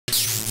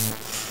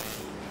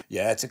You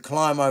had to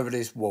climb over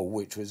this wall,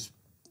 which was,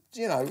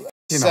 you know,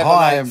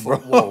 7-8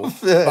 foot wall.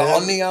 But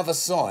on the other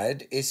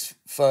side, it's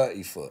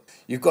 30 foot.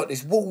 You've got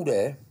this wall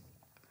there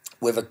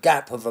with a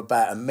gap of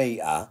about 1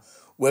 metre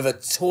with a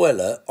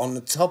toilet on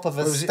the top of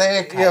a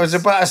staircase. Yeah, it was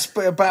about a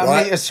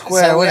metre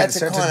square. So we had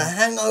to kind of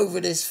hang over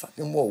this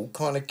fucking wall,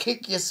 kind of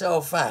kick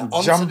yourself out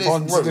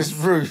onto this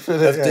roof of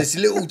this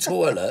little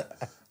toilet,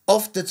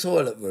 off the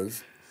toilet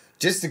roof,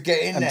 just to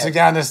get in there. And to go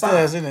down the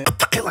stairs, innit?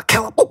 KILLA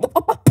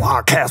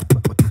podcast.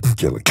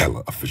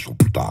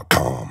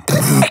 KILLAofficial.com.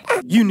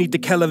 You need the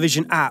KELA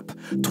app.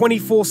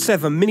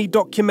 24/7 mini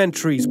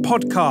documentaries,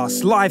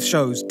 podcasts, live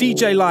shows,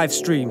 DJ live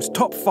streams,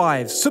 top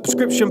 5,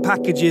 subscription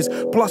packages,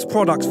 plus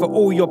products for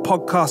all your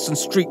podcasts and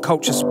street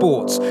culture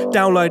sports.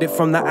 Download it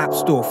from the App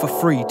Store for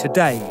free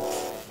today.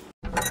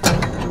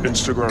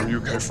 Instagram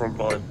UK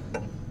Frontline.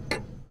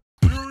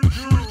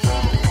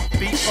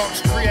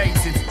 Beatbox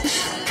created.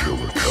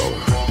 KILLA.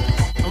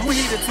 And we're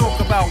here to talk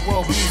about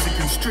world music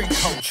and street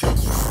culture.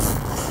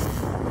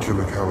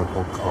 KILLA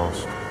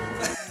podcast.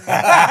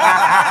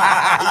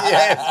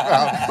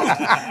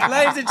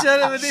 Ladies and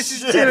gentlemen, this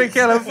is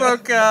KILLA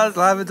podcast,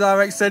 live and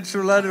direct,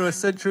 Central London, or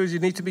central as you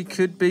need to be,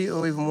 could be,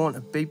 or even want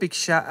to be. Big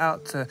shout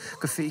out to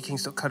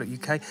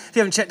graffitikings.co.uk. If you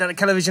haven't checked out the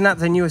television app,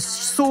 then you are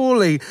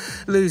sorely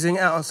losing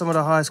out on some of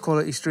the highest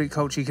quality street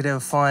culture you could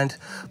ever find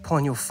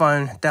upon your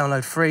phone.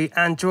 Download free,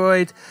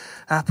 Android,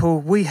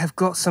 Apple. We have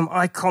got some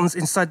icons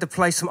inside the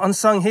place, some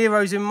unsung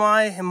heroes in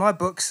my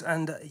books,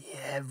 and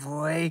yeah,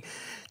 boy.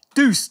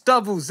 Deuce,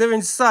 doubles, they're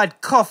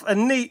inside. Cough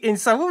and neat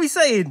inside. What are we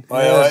saying?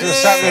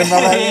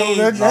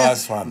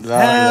 Nice one.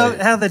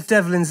 How the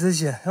Devlins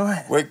is you? All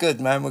right. We're good,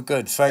 man. We're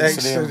good. Thanks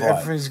for the invite.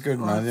 Everything's good,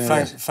 man.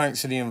 Yeah.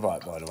 Thanks for the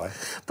invite, by the way.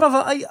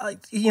 Brother, I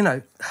you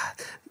know,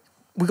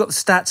 we got the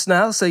stats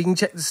now, so you can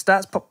check the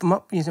stats, pop them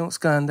up, you know what's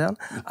going down.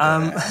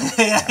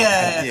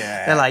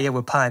 They're like, yeah,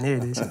 we're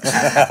pioneering this.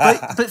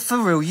 but for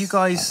real, you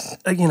guys,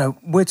 you know,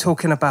 we're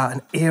talking about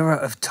an era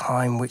of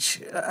time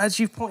which, as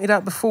you pointed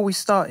out before we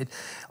started,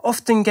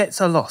 often gets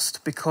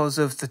lost because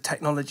of the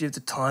technology of the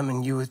time,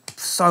 and you were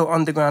so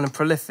underground and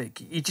prolific.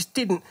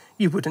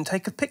 You wouldn't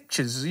take a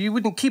pictures, you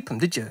wouldn't keep them,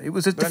 did you? It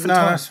was a different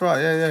time. No, that's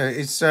right, yeah.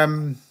 It's,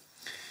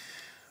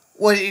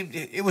 well,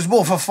 it was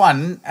more for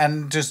fun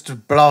and just to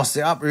blast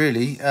it up,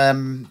 really.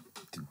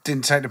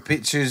 Didn't take the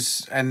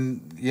pictures,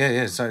 and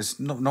so it's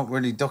not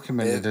really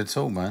documented at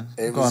all, man.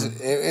 It was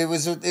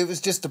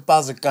just the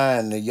buzz of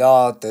going, the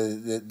yard,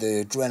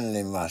 the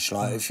adrenaline rush.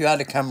 Like if you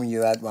had a camera,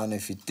 you had one.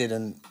 If you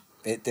didn't,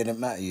 it didn't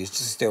matter. You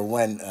just still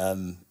went.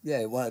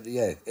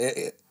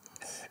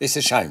 It's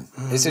a shame.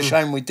 It's a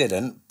shame we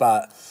didn't,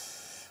 but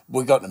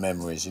we got the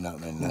memories. You know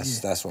what I mean?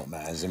 That's what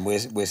matters, and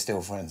we're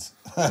still friends.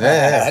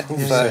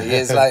 30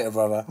 years later,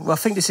 brother. Well, I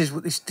think this is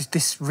what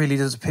this really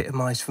does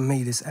epitomise for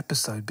me, this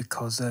episode,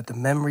 because the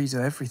memories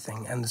are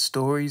everything, and the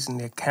stories and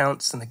the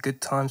accounts and the good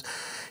times.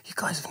 You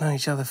guys have known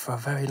each other for a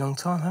very long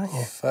time, haven't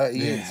you? 30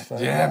 years.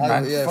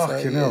 Man.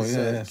 Fucking hell,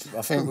 yeah.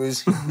 I think it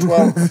was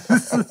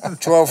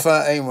 12,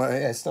 13.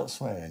 Yeah, stop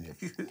swearing.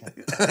 See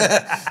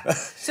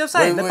what I'm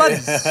saying? The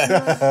buddies.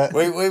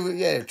 We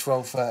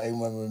 12, 13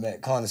 when we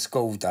met, kind of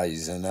school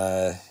days, and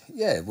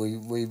we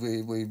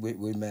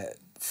met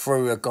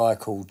through a guy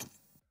called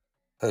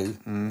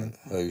and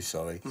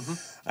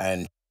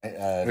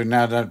who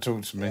now don't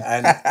talk to me,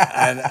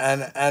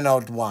 and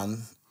Odd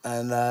One,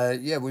 and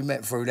we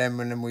met through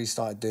them, and then we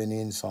started doing the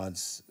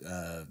insides,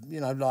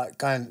 like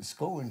going to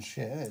school and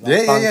shit.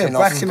 Like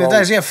back in the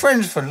days,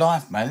 friends for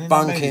life, man.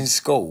 Bunking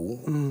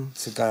school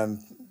to go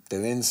and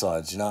do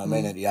insides, you know what I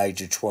mean, at the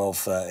age of 12,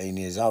 13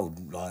 years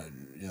old, like,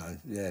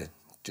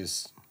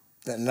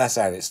 and that's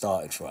how it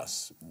started for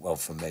us. Well,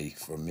 for me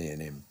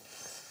and him.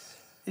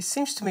 It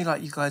seems to me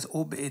like you guys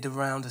orbited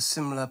around a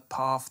similar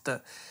path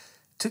that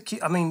took you.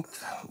 I mean,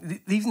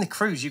 even the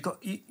crews you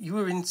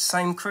were in the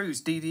same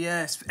crews,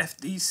 DDS,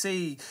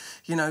 FDC,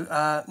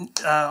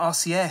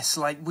 RCS.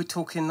 Like we're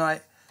talking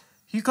like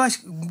you guys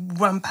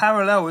run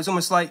parallel. It was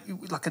almost like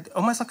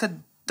a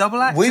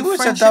double act. We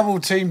was a double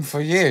team for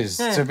years,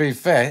 to be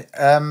fair.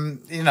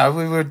 We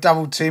were a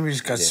double team. We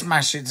just go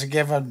smash it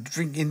together,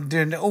 drinking,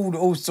 doing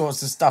all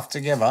sorts of stuff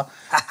together.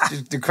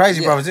 The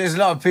Crazy Brothers. There's a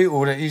lot of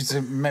people that used to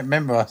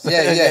remember us.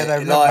 Like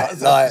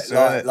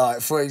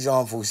for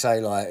example, say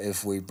like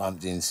if we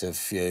bumped into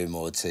Fume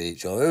or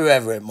Teach or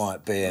whoever it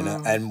might be,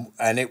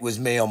 and it was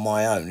me on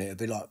my own, it'd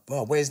be like,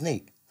 well, where's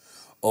Neat?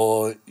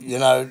 Or,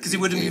 because he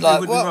wouldn't be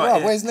like,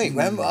 right. Where's Nick,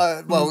 man?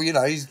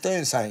 He's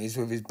doing something. He's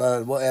with his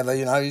bird, whatever.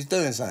 He's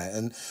doing something.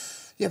 And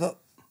but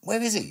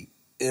where is he?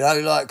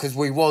 Because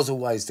we was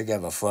always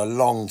together for a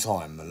long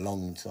time, like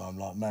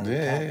married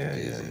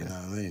couples. You know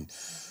what I mean?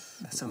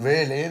 That's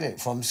really, isn't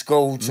it? From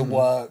school to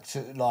work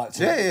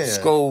to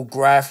school,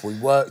 Graff. We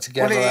work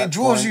together. Well, it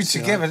draws you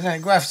together, doesn't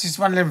it? Graff, it's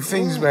one of them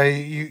things where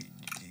you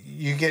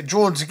get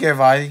drawn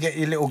together, you get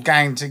your little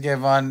gang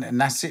together, and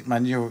that's it,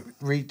 man. You're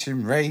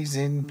reaching,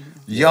 raising,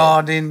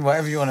 yarding,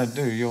 whatever you want to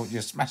do.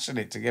 You're smashing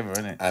it together,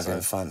 innit?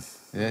 Having fun.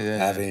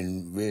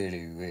 Having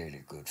really,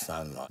 really good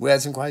fun. We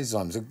had some crazy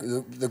times.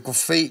 The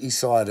graffiti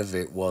side of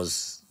it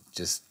was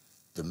just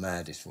the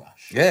maddest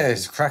rush. Yeah,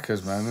 it's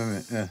crackers, man, isn't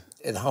it?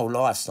 Yeah. The whole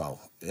lifestyle,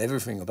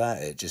 everything about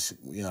it, just,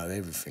 you know,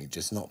 everything,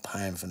 just not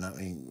paying for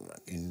nothing,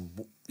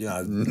 you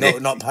know,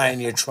 not paying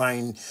your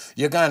train.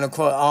 You're going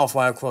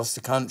halfway across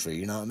the country,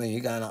 you know what I mean?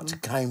 You're going up to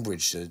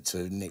Cambridge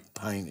to nick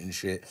paint and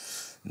shit,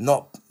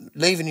 not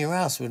leaving your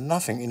house with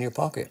nothing in your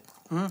pocket.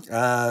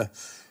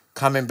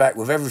 Coming back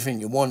with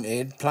everything you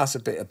wanted, plus a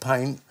bit of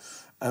paint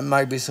and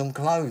maybe some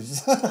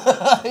clothes. You know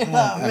what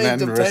I mean?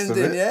 And the rest of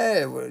it.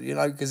 Yeah, you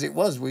know,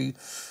 because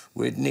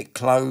we'd nick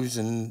clothes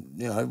and,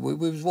 you know, we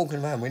was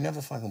walking around. We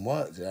never fucking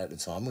worked at the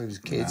time. We was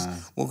kids.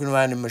 Walking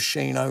around in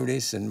Machino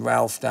this and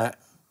Ralph that,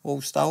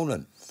 all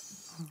stolen.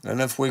 And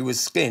if we was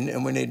skint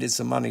and we needed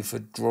some money for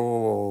draw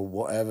or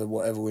whatever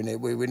we need,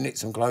 we would nick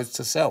some clothes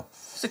to sell.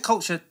 It's a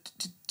culture.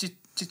 Did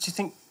you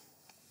think,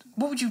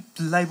 what would you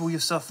label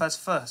yourself as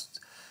first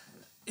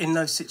in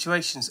those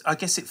situations? I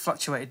guess it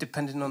fluctuated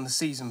depending on the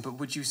season, but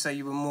would you say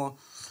you were more,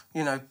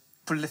 you know,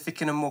 prolific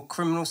in a more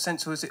criminal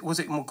sense, or was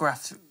it more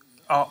Graff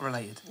art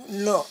related?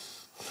 No.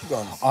 Go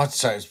on. I'd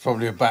say it's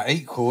probably about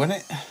equal, isn't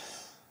it?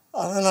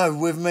 I don't know.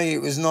 With me,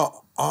 it was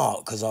not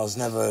art because I was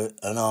never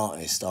an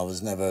artist. I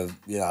was never,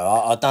 you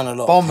know, I'd done a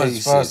lot Bombers of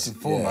pieces. first and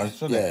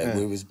foremost, wasn't it? Yeah,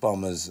 we was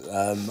bombers.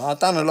 I'd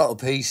done a lot of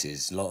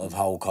pieces, a lot of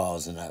whole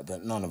cars and that,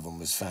 but none of them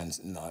was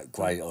like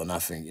great or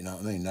nothing. You know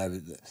what I mean?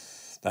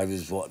 They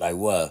was what they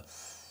were.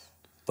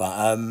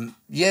 But,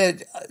 yeah,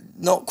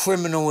 not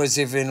criminal as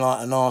if in,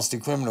 like, a nasty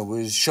criminal. We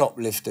was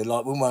shoplifter.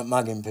 Like, we weren't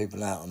mugging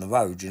people out on the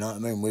road, you know what I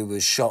mean? We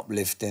was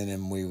shoplifting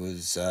and we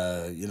was,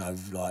 you know,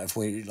 like, if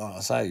we, like I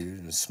say,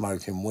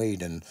 smoking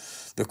weed and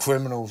the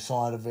criminal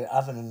side of it,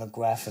 other than the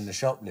graff and the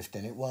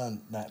shoplifting, it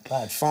weren't that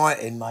bad.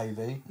 Fighting,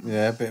 maybe.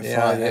 Yeah, a bit of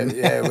fighting.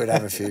 Yeah, we'd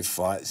have a few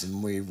fights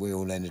and we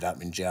all ended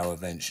up in jail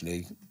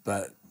eventually.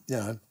 But, you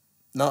know,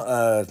 not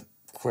a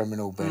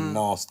criminal being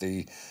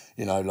nasty.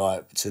 You know,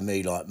 like, to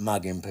me, like,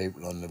 mugging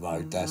people on the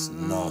road, that's a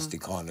nasty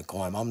kind of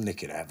crime. I'm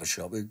nicking out of a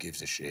shop, who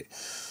gives a shit?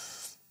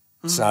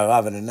 So,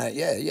 other than that,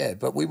 yeah.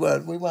 But we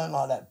weren't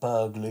like that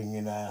burgling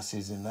in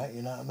houses and that,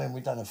 you know what I mean?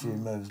 We've done a few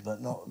moves,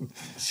 but not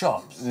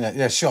shops.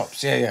 Yeah,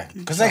 shops, yeah.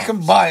 Because they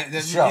can buy it,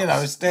 Shops. you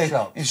know, it's their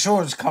Shops.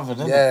 insurance covered,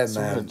 isn't Yeah, it?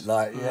 man.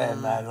 Like,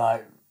 man,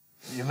 like,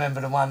 you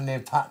remember the one near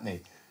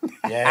Putney?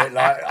 Yeah,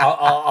 like,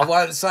 I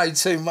won't say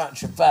too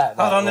much about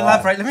that. Hold on,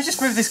 elaborate. Let me just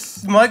move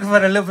this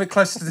microphone a little bit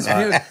closer to this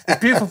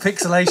beautiful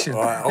pixelation.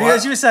 Right,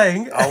 As you were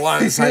saying... I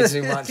won't say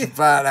too much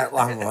about that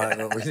one, right?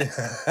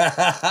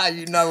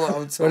 You know what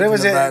I'm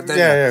talking about, don't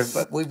you?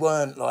 But we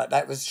weren't, like,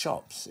 that was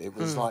shops. It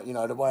was like, you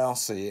know, the way I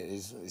see it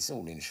is, it's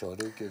all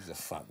insured. Who gives a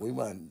fuck? We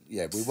weren't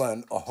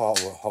a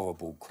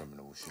horrible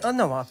criminal shop. Oh,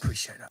 no, I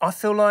appreciate that. I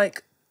feel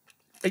like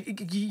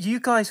you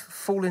guys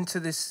fall into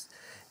this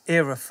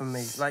era for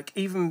me. Like,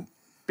 even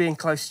being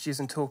close to you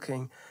and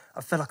talking, I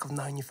feel like I've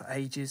known you for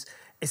ages.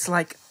 It's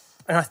like,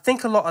 and I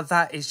think a lot of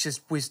that is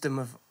just wisdom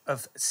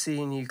of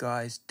seeing you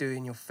guys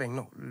doing your thing,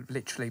 not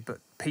literally, but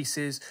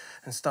pieces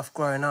and stuff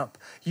growing up.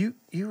 You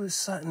were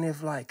certainly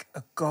of like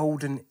a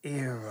golden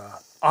era,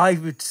 I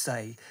would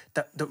say,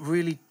 that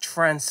really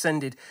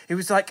transcended. It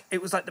was like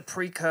the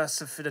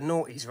precursor for the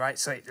noughties, right?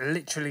 So it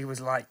literally was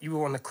like you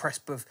were on the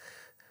cusp of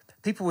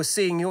people were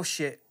seeing your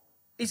shit.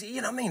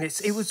 You know what I mean?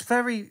 It was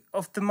very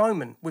of the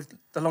moment with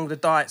along the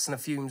diets and the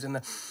fumes and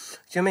the, do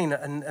you know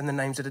what I mean? And the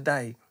names of the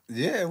day.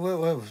 Yeah,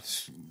 well,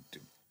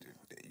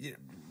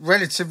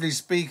 relatively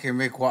speaking,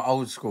 we're quite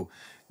old school.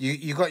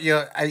 You got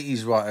your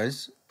 80s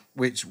writers,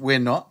 which we're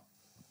not,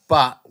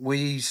 but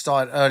we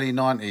started early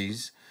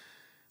 90s,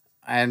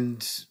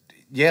 and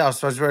yeah, I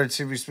suppose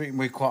relatively speaking,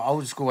 we're quite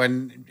old school.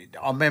 And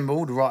I remember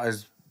all the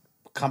writers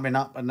coming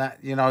up and that,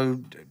 you know,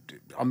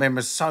 I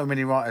remember so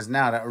many writers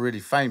now that are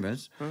really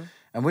famous.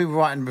 And we were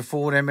writing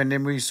before them, and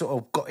then we sort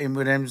of got in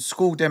with them,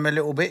 schooled them a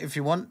little bit, if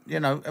you want, you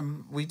know.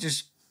 And we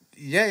just,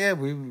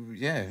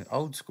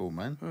 old school,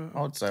 man.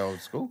 I'd say old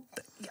school.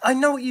 I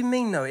know what you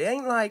mean, though. It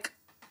ain't like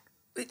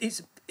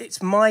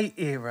it's my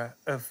era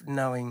of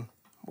knowing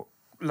what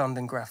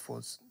London Graff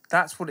was.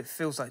 That's what it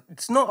feels like.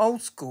 It's not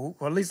old school,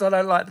 or at least I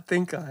don't like to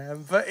think I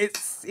am. But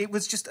it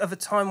was just of a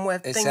time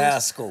where it's things. Our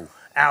school.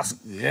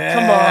 Yeah,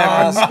 come on.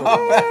 Our school.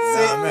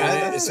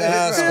 It's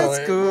our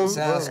school. It's It's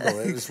our school.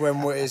 It was when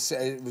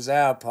it was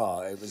our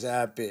part. It was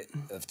our bit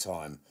of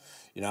time.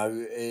 You know,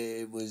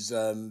 it was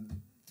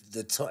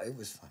it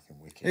was fucking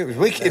wicked. It was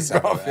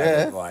wicked, bro.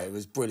 Yeah, right. It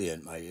was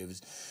brilliant, mate.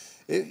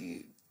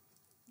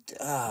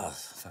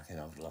 Fucking,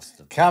 I've lost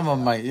the... Come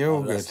on, mate, you're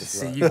all good.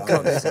 See, you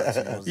got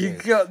this. You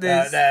got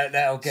this.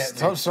 That'll get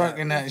Stop me.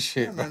 smoking that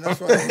shit, Man, bro.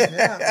 that's what you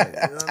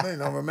know what I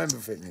mean? I remember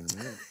thinking...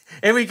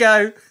 Here we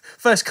go.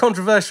 First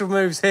controversial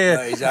moves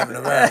here. He's having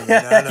a round.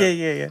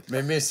 Yeah.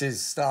 My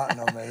missus starting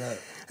on me, look.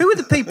 Who were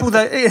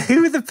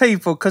the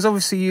people, because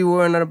obviously you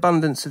were in an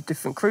abundance of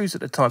different crews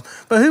at the time,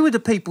 but who were the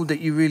people that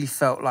you really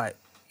felt like,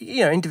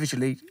 you know,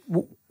 individually,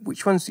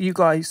 which ones you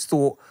guys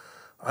thought,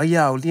 oh,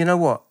 yeah, you know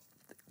what?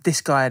 This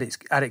guy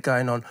had it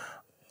going on.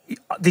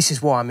 This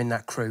is why I'm in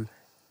that crew.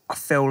 I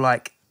feel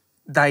like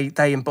they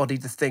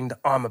embodied the thing that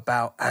I'm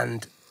about,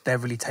 and they're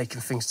really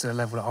taking things to the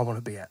level that I want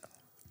to be at.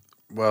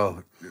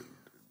 Well,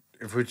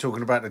 if we're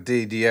talking about the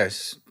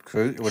DDS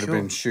crew, it would have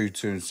been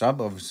Shooter and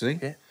Sub, obviously.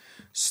 Yeah.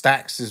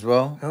 Stacks as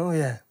well. Oh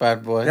yeah.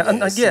 Bad boy.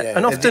 Yeah,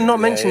 and often not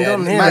mentioned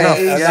on here Mate,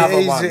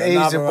 enough.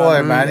 he's a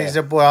boy, man. He's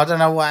a boy. I don't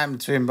know what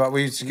happened to him, but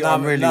we used to get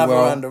on really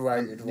well.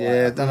 Underrated.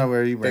 Yeah, I don't know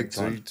where he went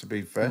to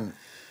be fair.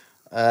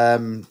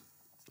 So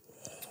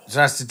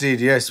that's the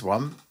DDS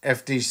one.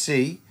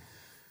 FDC.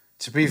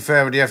 To be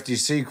fair with the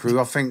FDC crew,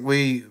 I think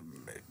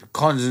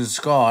Cons and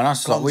Scar and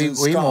us, we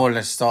more or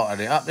less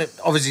started it up.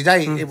 Obviously,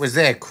 it was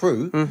their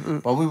crew,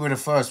 but we were the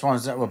first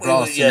ones that were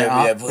blasting it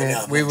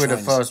up. We were the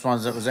first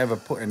ones that was ever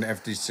putting the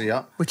FDC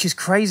up. Which is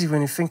crazy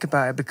when you think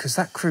about it, because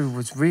that crew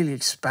was really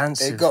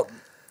expansive. It got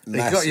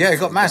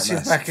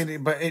massive back in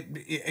it, but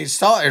it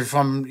started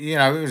from,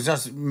 it was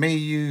just me,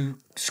 you,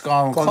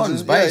 Scar and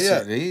Cons,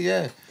 basically,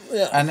 yeah.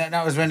 And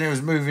that was when it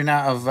was moving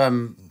out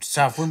of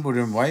South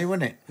Wimbledon way,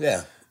 wasn't it?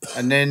 Yeah.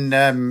 And then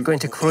going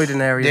to Croydon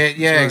area.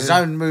 Yeah,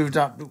 Zone moved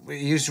up. He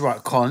used to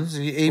write Cons.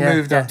 He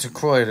moved up to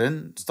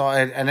Croydon,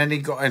 started, and then he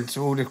got into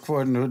all the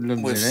Croydon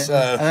hoodlums in it,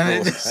 and then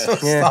it just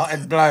sort of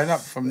started blowing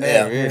up from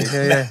there.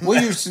 Really.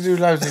 We used to do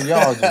loads of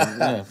yards.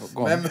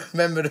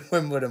 Remember the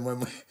Wimbledon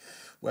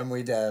when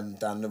we'd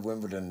done the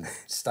Wimbledon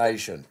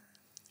station.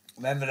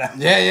 Remember that?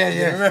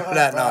 Yeah. Remember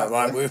that night,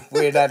 right?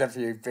 We'd had a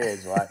few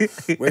beers, right?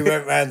 We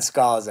went round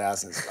Scar's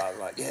house and Scar was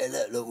like, yeah,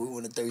 look, we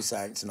want to do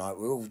something tonight.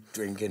 We're all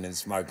drinking and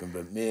smoking,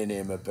 but me and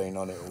him have been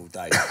on it all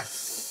day.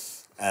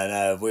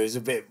 And we was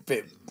a bit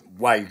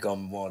way gone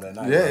more than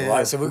that,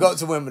 right? So we got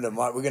to Wimbledon,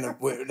 right?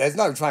 There's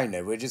no train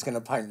there. We're just gonna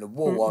paint the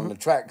wall on the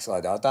track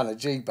side. I've done a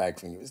G-bag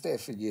thing. It was there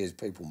for years.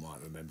 People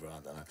might remember. I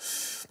don't know.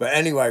 But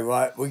anyway,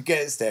 right? We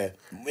gets there.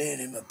 Me and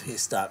him are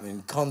pissed up,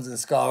 and Cons and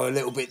Scar are a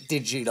little bit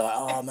didgy. Like,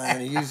 oh man,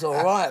 are you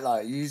all right?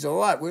 Like, you all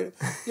right? We're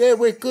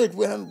good.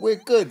 We're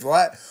good,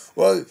 right?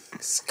 Well,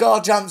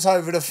 Scar jumps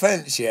over the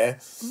fence,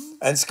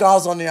 and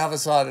Scar's on the other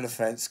side of the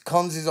fence.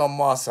 Cons is on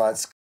my side.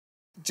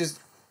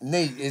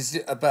 Neat is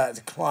about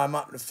to climb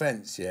up the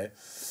fence,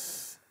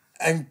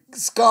 and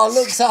Scar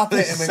looks up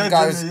at him and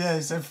goes,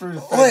 he said through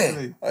the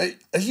fence. Oi,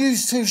 are you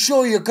too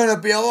sure you're going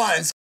to be all right?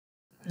 And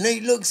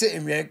Neat looks at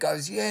him,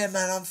 goes, yeah,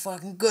 man, I'm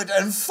fucking good,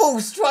 and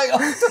falls straight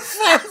off the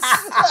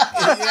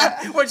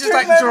fence. What, just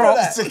like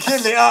drops to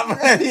kill it up,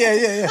 man.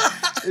 Yeah.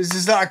 It's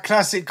just like a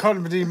classic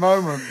comedy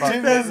moment. But do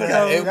you remember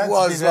that? It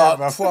was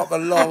like proper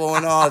Laurel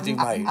and Hardy,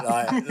 mate.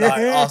 Like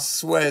I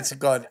swear to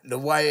God, the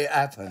way it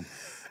happened.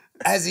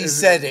 As he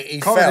said it, he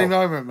comedy felt.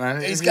 moment,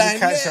 man. He's if you going,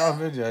 catch it on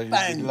video,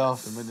 you'd be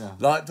laughing, wouldn't you?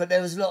 But there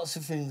was lots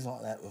of things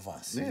like that with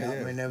us. You know what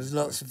I mean? There was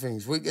lots of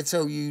things. We could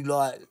tell you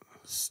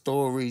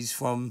stories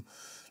from,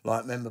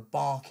 remember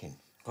barking.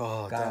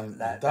 Oh, don't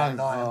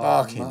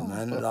barking,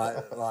 man.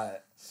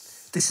 Like.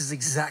 This is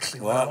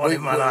exactly what I want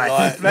in my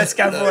life. Let's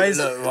go, boys.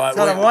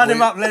 Wind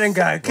him up, let him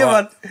go. Come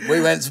on.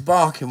 We went to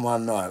barking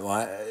one night,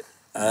 right?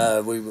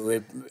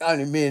 We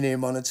only me and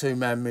him on a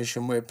 2-man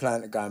mission. We were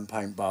planning to go and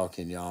paint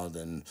Barking Yard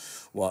and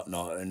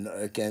whatnot. And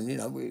again,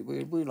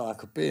 we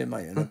like a beer,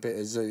 mate, and a bit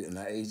of zoot and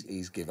that.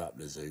 He's give up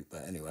the zoot,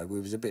 but anyway, we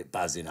was a bit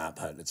buzzing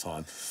up at the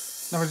time.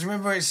 No, but do you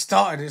remember where it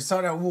started? It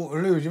started at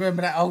Waterloo. Do you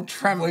remember that old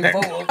tram?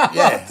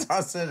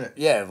 I said it.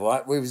 Yeah,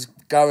 right. We was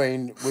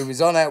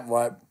on out,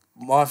 right.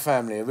 My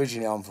family,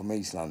 originally I'm from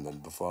East London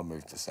before I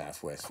moved to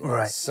South West.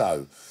 Right.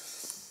 So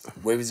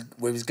we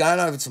was going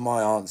over to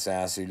my aunt's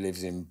house, who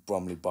lives in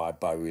Bromley by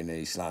Bow in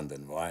East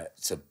London, right,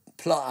 to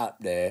plot up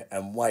there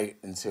and wait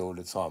until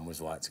the time was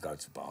right to go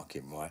to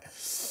Barking, right,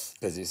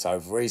 because it's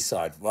over East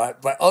Side,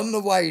 right. But on the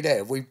way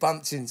there, we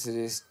bumped into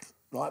this,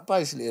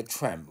 basically a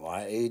tramp,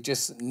 right. He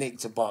just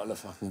nicked a bottle of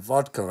fucking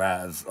vodka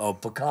or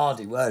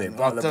Bacardi, weren't it?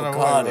 Bottle of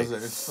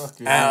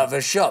Bacardi out of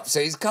a shop.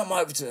 So he's come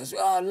over to us.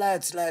 Oh,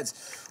 lads,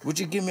 would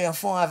you give me a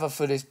 $5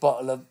 for this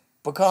bottle of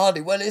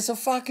Bacardi? Well, it's a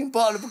fucking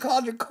bottle of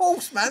Bacardi, of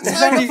course, man. It's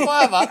only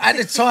 $5. At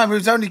the time, it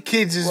was only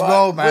kids as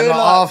well, man. Like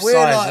half size,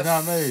 you know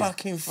what I mean?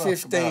 Fucking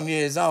 15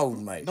 years old,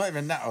 mate. Not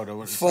even that old, I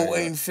wouldn't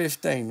 14,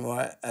 15,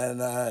 right?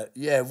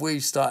 And we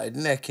started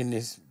necking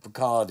this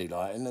Bacardi,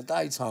 in the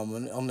daytime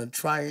on the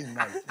train,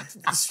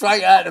 mate.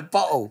 Straight out of the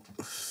bottle.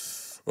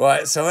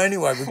 Right, so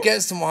anyway, we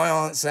get to my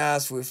aunt's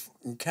house, we're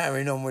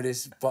carrying on with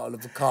this bottle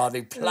of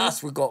Bacardi,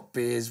 plus we got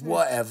beers,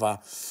 whatever.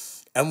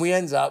 And we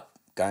end up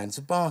going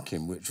to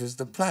Barking, which was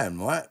the plan,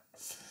 right?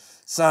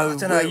 So I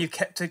don't know. You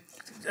kept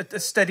a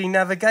steady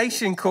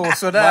navigation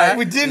course with that.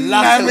 We didn't.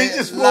 We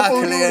just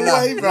luckily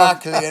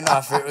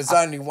enough, it was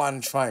only one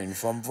train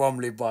from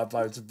Bromley by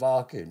Bow to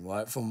Barking,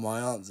 right, from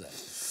my aunt's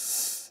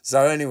house.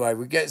 So anyway,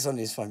 we gets on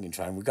this fucking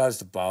train. We goes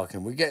to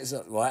Barking. We gets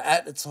right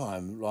at the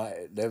time,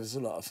 there was a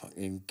lot of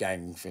fucking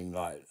gang thing,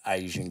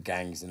 Asian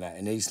gangs and that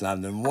in East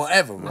London,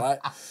 whatever, right?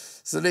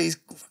 So there's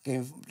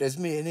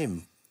me and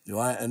him.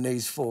 Right, and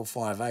these 4 or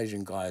 5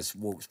 Asian guys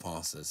walks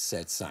past us,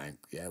 said something.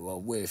 Yeah, well,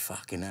 we're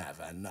fucking out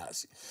of our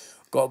nuts.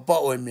 Got a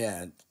bottle in my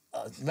hand.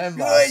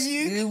 Remember,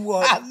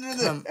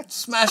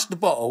 smashed the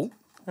bottle.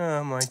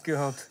 Oh my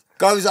God!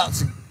 Goes up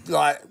to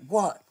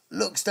what?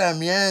 Looks down,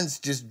 my hand's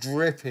just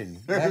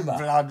dripping. Remember,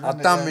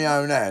 I've done my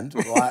own hand.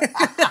 Right,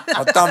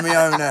 I've done my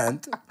own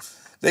hand.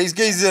 These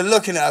geezers are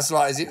looking at us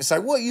like as if to say,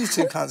 what are you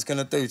two cunts going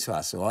to do to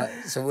us, all right?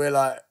 So we're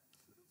like,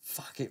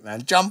 fuck it,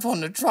 man, jump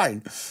on the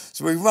train.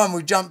 So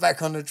we jump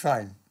back on the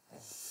train.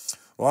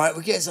 All right,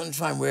 we get on the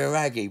train, we're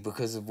raggy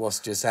because of what's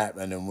just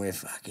happened, and we're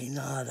fucking,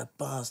 the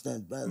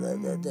bastard, blah, blah,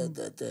 blah, blah,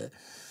 blah, blah.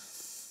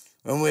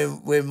 And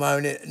we're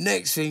moaning.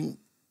 Next thing,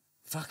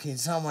 fucking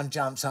someone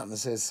jumps up and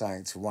says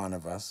something to one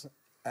of us.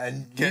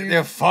 And Get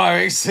their fire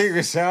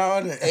extinguisher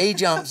out, isn't it? he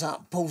jumps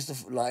up, pulls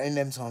the, like in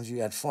them times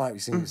you had fire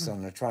extinguishers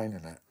on the train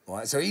and that,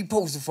 right? So he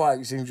pulls the fire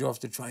extinguisher off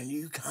the train.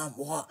 You can't,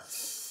 what?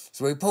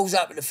 So he pulls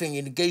up at the thing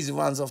and the geezer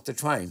runs off the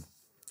train,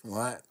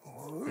 right?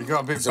 We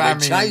got a bit So we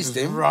bammy chased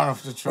and him. run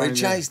off the train. We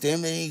chased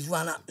him and he's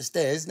run up the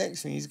stairs.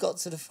 Next thing he's got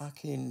to the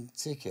fucking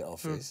ticket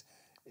office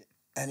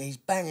and he's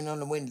banging on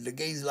the window. The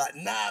geezer's like,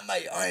 nah,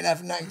 mate, I ain't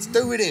having nothing to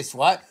do with this,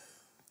 right?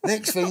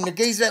 Next thing, the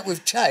geezer that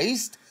we've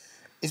chased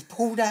is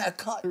pulled out a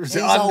cut. It was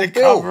His an old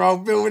undercover bill.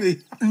 old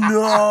building.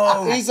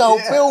 No, his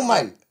old Bill,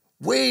 mate.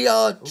 We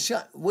are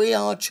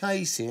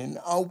chasing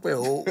old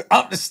Bill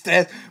Up the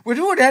stairs. We'd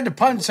already had the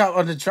punch up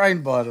on the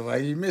train, by the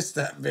way. You missed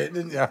that bit,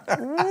 didn't you?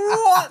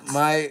 What,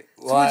 mate?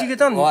 So what'd you get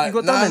done? Right, You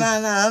got done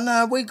then?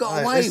 No. We got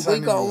Right, away. this We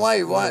only got was-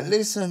 away. Right, yeah.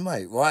 listen,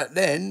 mate. Right,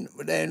 then,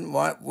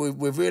 right,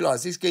 we've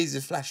realised this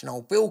geezer's flashing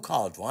old Bill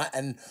card, right,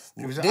 and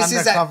It was an this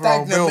is at undercover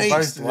old Bill, Dagenham East,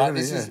 basically, right. wasn't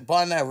This it? is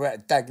by now we're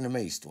at Dagenham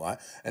East, right,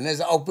 and there's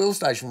an old Bill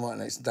station right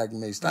next to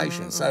Dagenham East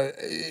station, so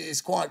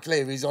it's quite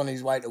clear he's on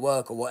his way to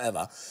work or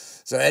whatever.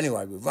 So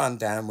anyway, we've run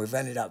down. We've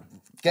ended up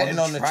getting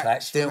on the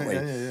tracks, didn't we?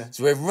 Yeah.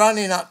 So we're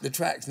running up the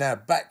tracks now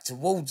back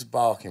towards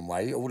Barking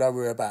Way, although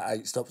we're about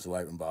 8 stops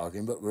away from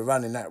Barking, but we're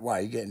running that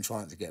way,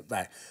 trying to get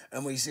back.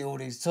 And we see all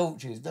these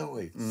torches, don't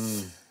we?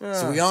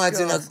 So we hides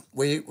in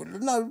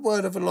no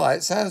word of a lie.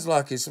 It sounds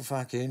like it's a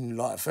fucking,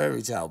 like a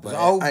fairy tale, but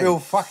Old it ain't. Bill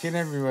fucking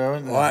everywhere,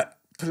 isn't it? Right,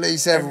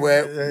 police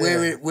everywhere.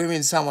 Yeah. We're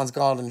in someone's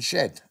garden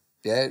shed.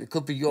 Yeah, it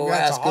could be your You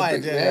had house, to could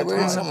hide, be, yeah, you had to we're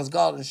in hide. someone's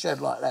garden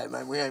shed like that,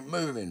 man. We ain't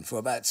moving for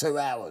about 2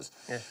 hours.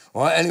 Yeah.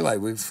 Right, anyway,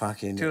 we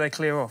fucking... Till they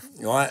clear off.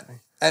 Right.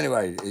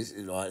 Anyway, it's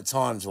like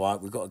time's right.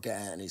 We've got to get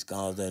out in his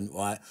garden.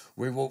 Right.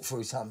 We walk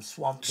through some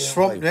swamp.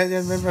 Swamp, yeah,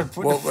 remember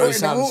putting the Walk through foot in the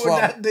some water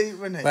swamp. that deep,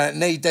 wasn't it? About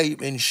knee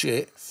deep in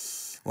shit.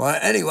 Right.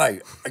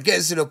 Anyway, it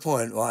gets to the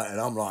point, right, and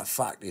I'm like,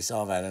 fuck this.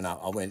 I've had enough.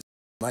 I went,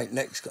 mate.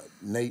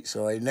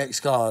 Next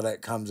car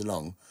that comes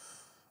along,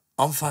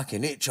 I'm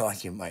fucking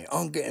hitchhiking, mate.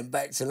 I'm getting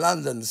back to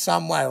London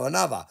some way or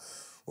another.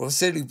 Well,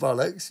 silly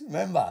bollocks,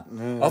 remember?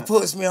 I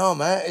puts my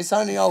arm out. It's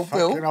only old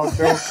Bill. Fucking old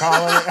Bill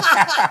Carl.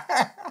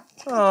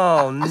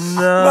 Oh, no.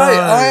 Mate,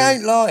 I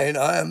ain't lying.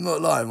 I am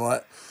not lying,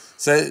 right?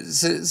 So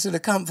the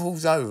cunt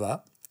falls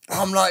over.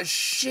 I'm like,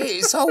 shit,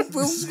 it's old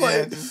Bill's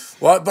mate.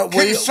 Right, but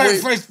Keep it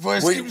straight faced,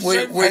 boys. Keep it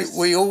straight faced.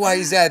 we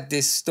always had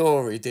this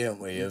story, didn't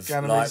we? Of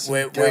Gonna like meet some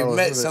we girls,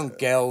 met wasn't some it?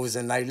 girls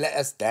and they let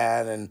us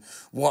down and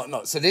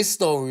whatnot. So this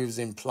story was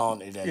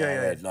implanted in our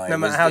head. Like, No it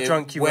matter was- how it-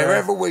 drunk you were.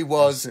 wherever we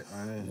was,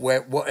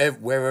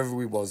 wherever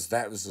we was,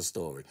 that was the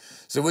story.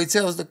 So we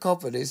tells the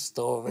copper this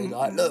story,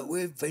 like, look,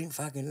 we've been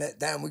fucking let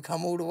down. We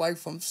come all the way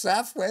from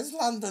southwest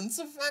London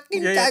to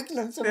fucking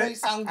Dagenham to meet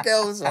some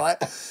girls,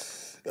 right?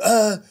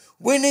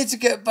 We need to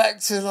get back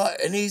to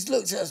and he's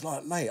looked at us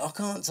like, mate, I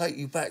can't take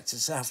you back to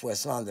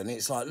southwest London.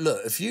 It's like,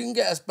 look, if you can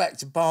get us back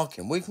to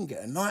Barking, we can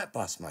get a night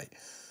bus, mate.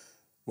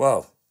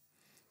 Well,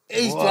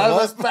 he's drove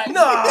us back.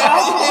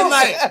 No,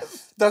 mate.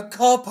 The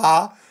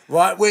copper,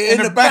 right? We're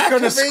in the back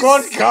of the his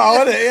squad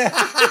car, wasn't it?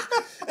 Yeah.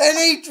 and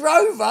he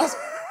drove us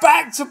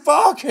back to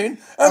Barking,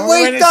 and we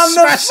we went and done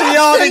the smashed the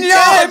yard fucking in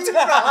yard.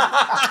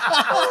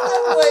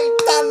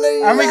 We done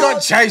the And we yard.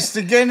 got chased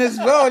again as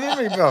well, didn't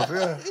we, Bob?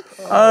 Yeah.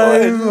 Oh,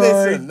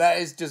 Listen, my that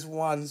is just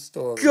one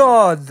story.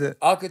 God.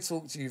 I could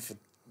talk to you for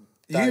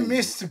You days.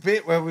 missed the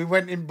bit where we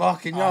went in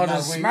Barking I Yard know,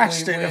 and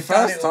smashed it the we'd first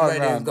done it time already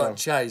round. and got Bob.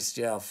 chased.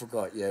 Yeah, I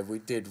forgot. Yeah, we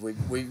did.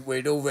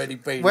 We'd already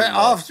been. Well, in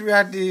there. after we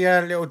had the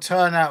little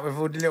turnout with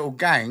all the little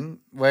gang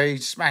where he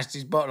smashed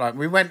his bottle up,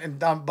 we went and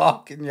done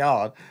Barking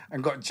Yard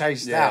and got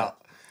chased Yeah. out.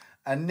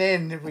 And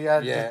then we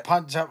had Yeah. the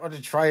punch up on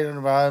the train on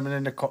the way home and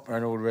then the copper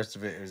and all the rest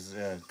of it. It was,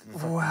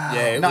 Wow.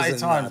 Yeah, it Nutty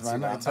was a times, nuts, man,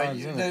 nutty But times,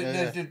 you- isn't it?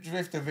 Yeah, the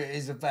drift of it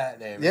is about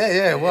there.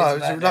 yeah, well, is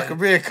about it's like a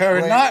there.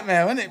 reoccurring We-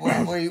 nightmare, wasn't it?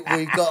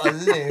 We got a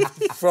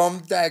lift from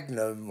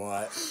Dagenham,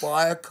 right,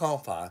 by a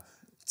copper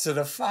to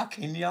the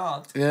fucking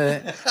yard.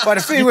 Yeah, but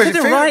the thing You with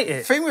couldn't write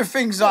it. thing with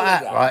things like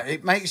that, Yeah. right?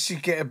 It makes you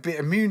get a bit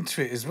immune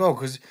to it as well,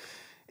 because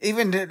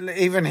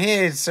even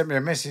here he sent me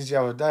a message the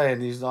other day,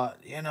 and he's like,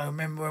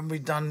 remember when we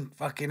done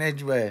fucking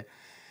Edgware?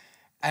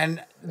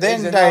 And then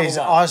Here's another days,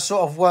 one. I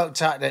sort of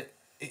worked out that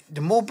the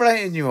more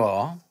blatant you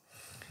are,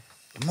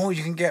 the more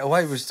you can get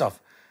away with stuff.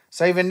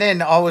 So even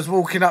then, I was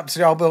walking up to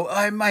the old bill,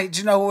 hey mate, do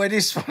you know where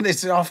this one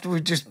is? After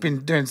we've just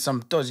been doing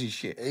some dodgy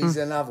shit. He's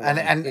another one.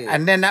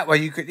 And then that way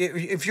you could,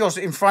 if you're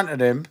in front of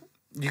them,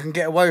 you can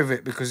get away with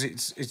it because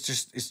it's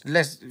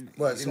less.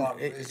 Well, it's like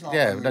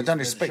yeah, when they we don't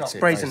used to expect shop. it.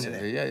 Brazen.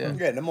 Basically. Yeah.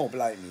 Yeah, the more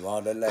blatant you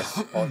are, the less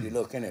hot you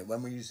look, innit?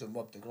 When we used to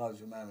rob the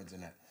clothes with Mohammed's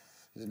in it,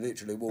 you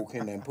literally walk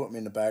in there and put them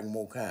in the bag and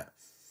walk out.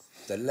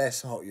 The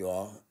less hot you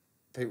are,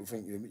 people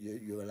think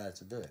you're allowed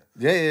to do it.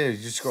 Yeah, you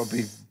just got to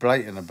be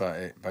blatant about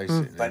it,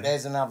 basically. But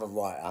there's another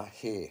writer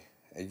here.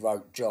 He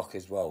wrote Jock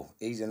as well.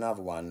 He's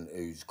another one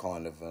who's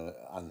kind of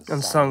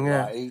unsung.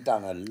 yeah. Like, he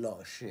done a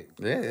lot of shit.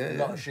 Yeah. A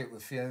lot of shit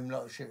with Fume, a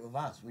lot of shit with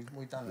us.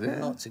 We done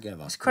a lot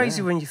together. It's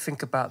crazy when you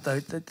think about though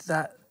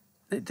that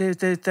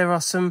there are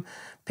some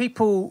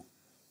people,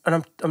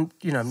 and I'm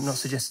not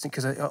suggesting,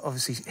 because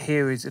obviously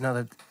here is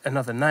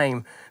another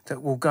name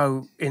that will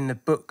go in the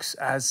books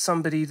as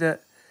somebody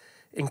that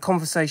in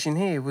conversation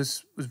here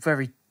was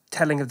very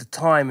telling of the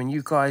time, and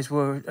you guys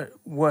were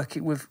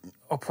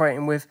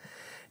operating with.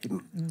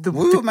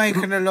 We were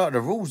making a lot of the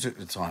rules at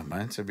the time,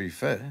 man, to be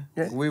fair.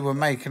 Yeah. We were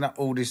making up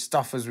all this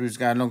stuff as we was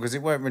going along because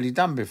it weren't really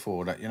done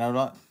before that,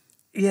 like...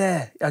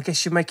 Yeah, I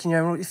guess you're making your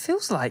own rules. It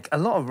feels like a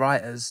lot of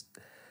writers,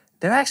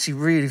 they're actually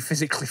really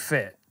physically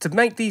fit. To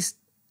make these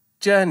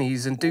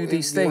journeys and do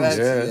these things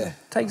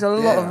takes a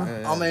lot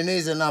of... I mean,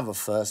 here's another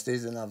first,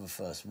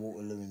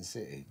 Waterloo in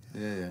City.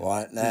 Yeah.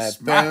 Right, now,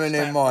 bearing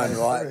in mind,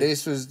 right,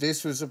 this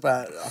was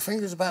about, I think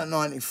it was about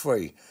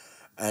 93.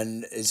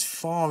 And as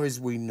far as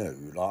we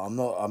knew, like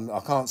I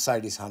can't say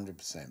this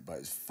 100%, but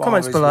as far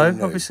Comments as below, we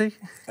knew, obviously.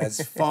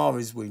 as far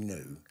as we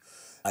knew,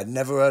 I'd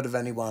never heard of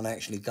anyone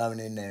actually going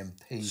in there and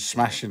peeing.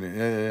 Smashing it,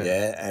 yeah.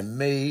 Yeah, and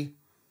me,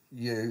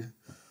 you,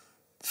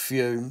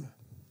 Fume,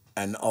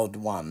 and Odd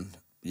One,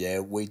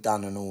 we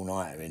done an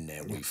all-nighter in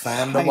there. We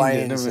found a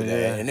way into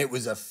there, and it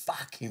was a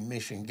fucking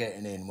mission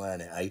getting in,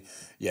 weren't it, eh?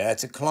 You had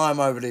to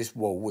climb over this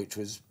wall, which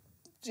was...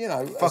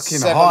 fucking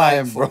 7, high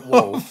 8 foot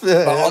bro. wall.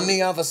 But on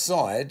the other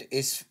side,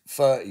 it's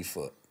 30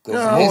 foot.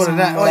 No, more than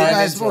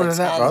that. It's more than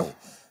that, bro.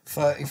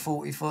 30,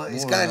 40 foot.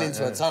 It's going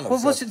into a tunnel.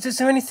 Well, is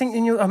there anything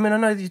in your... I mean, I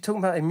know that you're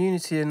talking about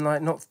immunity and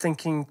like not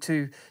thinking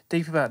too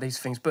deep about these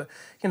things, but,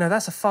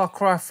 that's a far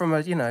cry from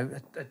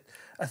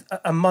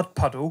a mud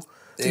puddle.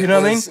 Do you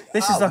know what I mean?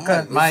 This is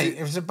like Mate,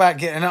 it was about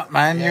getting up,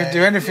 man. You'd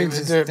do anything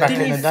to do it back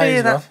in the days, bro.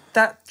 Didn't you fear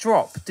that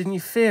drop? Didn't you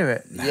fear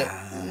it?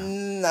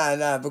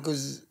 No,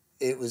 because...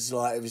 It was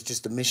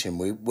just a mission.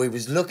 We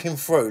was looking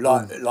through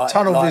like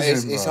tunnel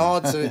vision. It's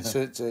hard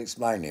to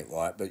explain it,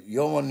 right? But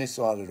you're on this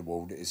side of the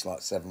wall. It's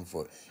like 7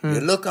 foot. You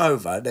look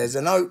over. There's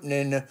an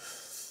opening,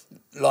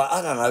 like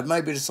I don't know,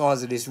 maybe the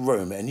size of this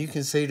room, and you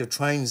can see the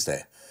trains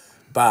there.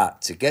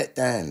 But to get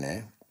down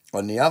there,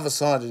 on the other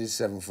side of this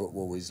 7 foot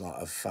wall is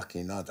like a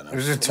fucking I don't know. It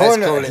was a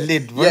toilet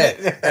lid,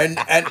 wasn't it?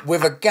 and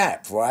with a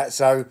gap, right?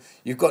 So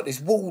you've got this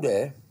wall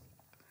there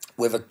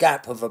with a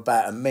gap of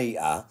about a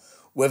metre.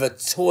 With a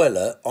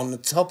toilet on the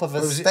top of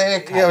a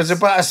staircase. Yeah, it was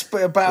about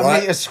a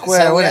metre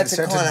square. So we had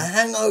to kind of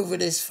hang over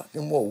this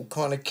fucking wall,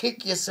 kind of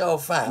kick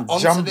yourself out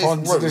onto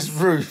this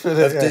roof of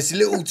this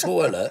little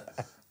toilet,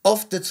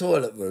 off the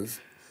toilet roof,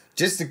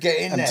 just to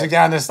get in there. And to go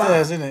down the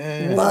stairs, isn't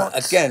it? Yeah.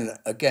 But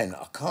again,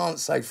 I can't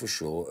say for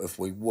sure if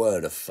we were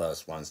the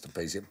first ones to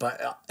piece it,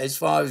 but as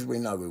far as we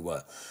know, we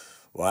were.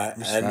 Right,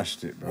 we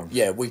smashed it, bro.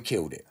 Yeah, we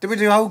killed it. Did we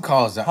do whole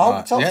cars that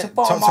night? Top to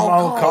bottom,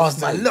 whole cars,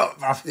 mate. Look,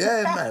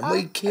 yeah, man,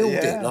 we killed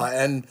it. Like,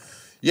 and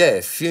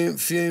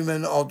Fume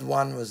and Odd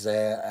One was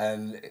there,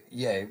 and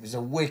it was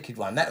a wicked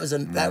one. That was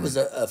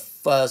a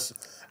first,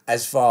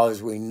 as far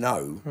as we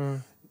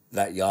know.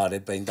 That yard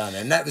had been done,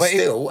 and that was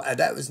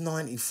that was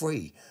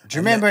 93. Do you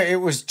remember it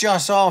was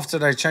just after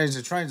they changed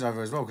the trains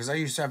over as well? Because they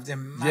used to have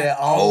them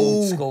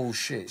old school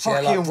shit,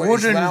 fucking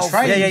wooden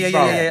trains.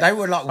 Yeah. They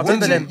were like wooden.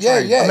 Them.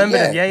 I remember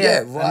them. Yeah.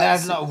 Right. And they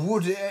had like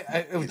wood.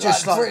 It was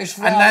just like British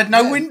and they had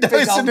no windows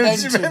in them.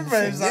 Do you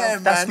remember?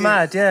 That's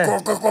mad. Yeah.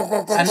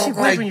 And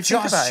they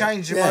just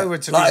changed them over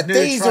to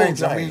these new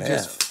trains, and we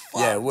just.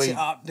 We it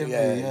up, didn't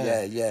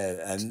we?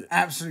 And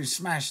absolutely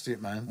smashed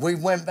it, man. We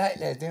went back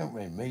there, didn't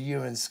we? Me,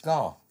 you, and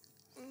Scar.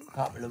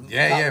 Couple of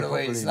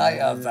weeks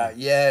later,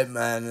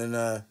 man,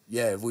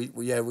 and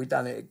we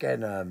done it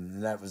again.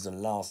 And that was the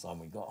last time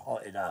we got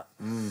hotted up.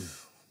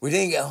 We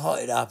didn't get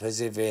hotted up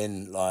as if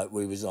in like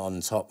we was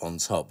on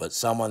top, but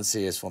someone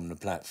see us from the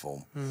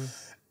platform,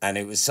 and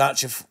it was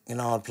such a fucking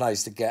hard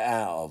place to get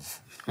out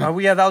of. Oh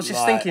yeah, I was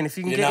just thinking if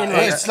you can get in.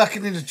 It's like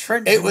in the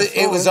trench. It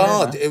was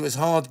hard. It was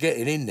hard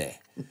getting in there.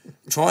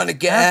 Trying to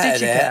get out of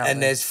there,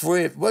 and there's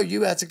three. Well,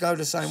 you had to go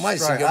the same way,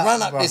 so you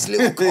run up this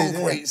little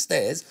concrete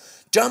stairs.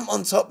 Jump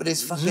on top of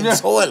this fucking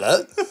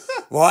toilet,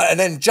 right, and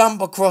then jump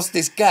across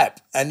this gap,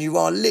 and you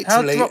are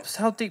literally...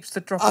 How deep's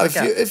the drop of the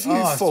gap? If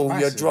you fall,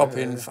 massive, you're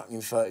dropping fucking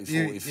 30,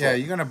 40 foot. Yeah,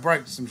 you're going to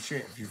break some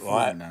shit if you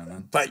fall now,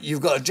 man. But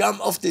you've got to jump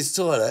off this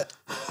toilet,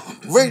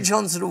 reach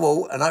onto the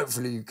wall, and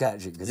hopefully you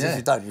catch it, because if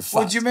you don't, you're fucked.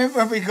 Well, do you remember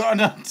when we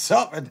got on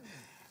top, and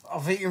I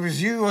think it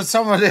was you or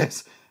someone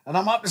else, and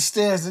I'm up the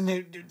stairs, and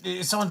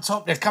it's on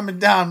top, they're coming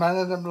down, man,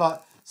 and I'm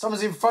like...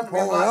 Someone's in front of me.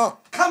 I'm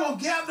like, come on,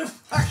 get up the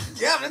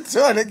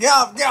toilet, get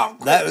up.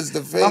 That was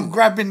the thing. I'm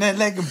grabbing their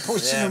leg and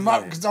pushing them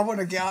up because I want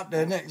to get up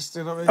there next.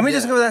 You know what I mean? I mean,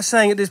 just go without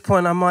saying at this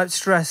point, I might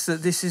stress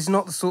that this is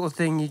not the sort of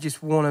thing you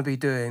just want to be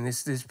doing.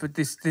 This.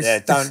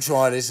 Don't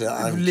try this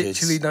at home.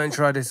 Literally, don't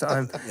try this at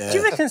home. Do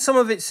you reckon some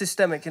of it's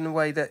systemic in the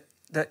way that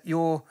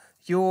you're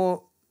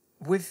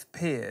with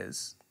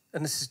peers,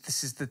 and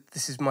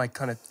this is my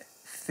kind of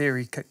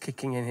theory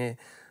kicking in here.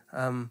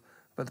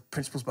 but the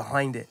principles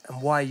behind it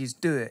and why you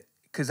do it.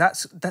 Because that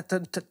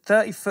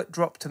 30-foot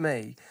drop to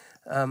me,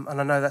 and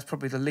I know that's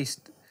probably the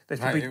least. There's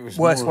probably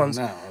worse ones.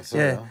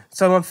 Yeah.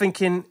 So I'm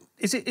thinking,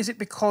 is it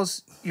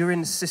because you're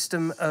in the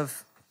system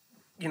of,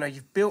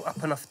 you've built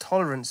up enough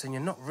tolerance and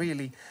you're not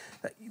really.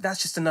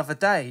 That's just another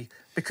day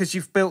because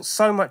you've built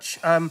so much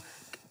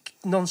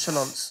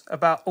nonchalance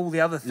about all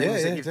the other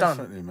things that you've done.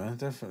 Definitely, man,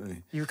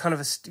 definitely. You've kind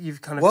of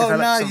well, developed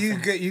now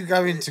something. you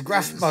go into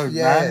Graff mode,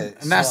 man,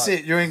 and that's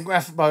it. You're in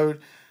Graff mode,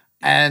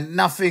 and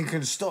nothing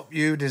can stop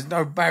you. There's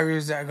no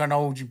barriers that are going to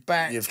hold you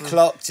back. You've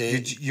clocked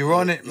it. You're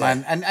on it,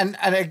 man.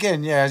 And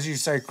again, as you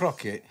say,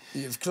 clock it.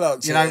 You've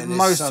clocked it.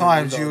 Most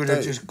times you would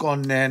have just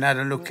gone there and had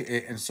a look at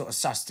it and sort of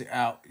sussed it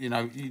out. You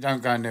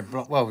don't go in there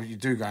blind. Well, you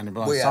do go in there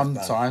blind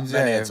sometimes,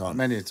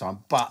 many a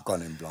time. But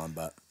gone in blind,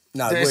 but.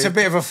 No, it's a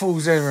bit of a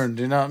fool's errand,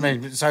 you know what I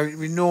mean? So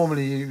we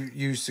normally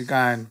used to go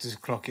and just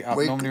clock it up.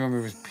 Normally when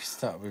we was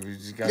pissed up, we would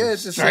just go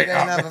straight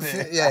up. That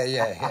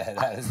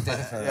was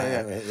different.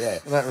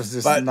 That was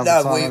just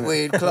another time.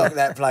 We'd clock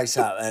that place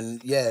up,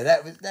 and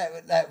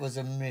that was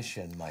a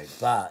mission, mate.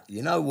 But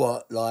you know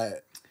what,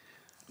 like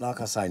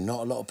I say,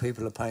 not a lot of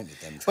people have painted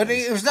them trees. But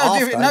it was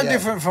no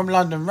different from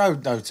London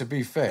Road, though, to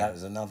be fair. That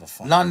was another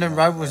fun. London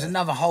Road was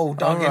another hole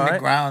dug in the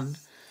ground.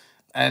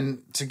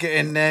 And to get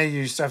in there,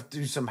 you used to have to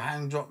do some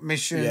hand drop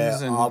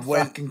missions and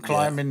fucking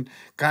climbing,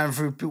 going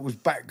through people's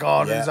back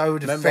gardens, over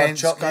the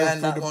fence, go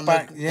through the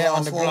back,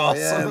 on the glass.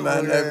 Yeah,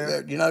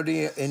 man. You know,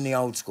 in the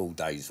old school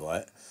days,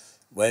 right,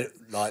 where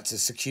like to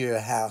secure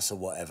a house or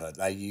whatever,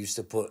 they used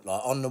to put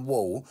like on the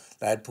wall,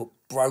 they had put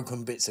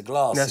broken bits of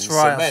glass in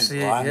cement,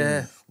 right?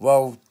 Yeah.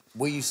 Well,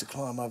 we used to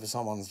climb over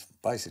someone's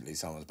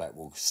back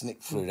wall,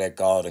 sneak through their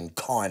garden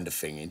kind of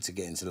thing to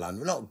get into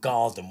London. Not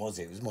garden, was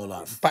it? It was more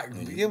like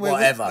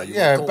whatever.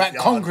 Back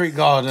concrete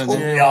garden.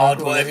 Courtyard,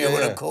 whatever you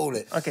want to call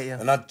it. Okay, yeah.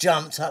 And I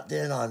jumped up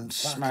there and I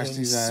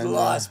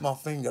sliced my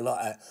finger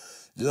like that.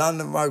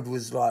 London Road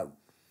was like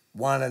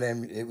one of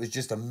them. It was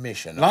just a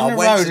mission. London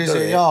Road is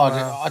a yard.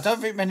 I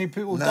don't think many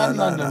people done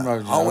London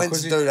Road. I went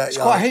to do that. It's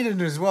quite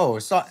hidden as well.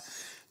 It's like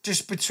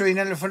just between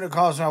Elephant and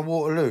Castle and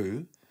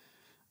Waterloo.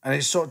 And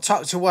it's sort of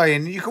tucked away,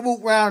 and you can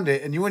walk round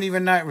it, and you wouldn't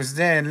even know it was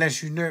there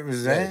unless you knew it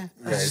was there.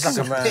 It's just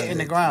like a pit in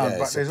the ground,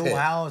 but there's all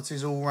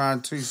houses all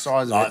around two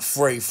sides of it. Like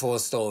 3-4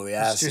 story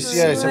houses.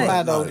 It's a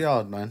mad old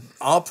yard, man.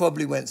 I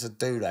probably went to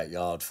do that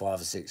yard 5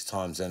 or 6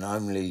 times and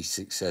only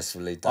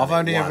successfully done it I've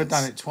only once. ever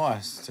done it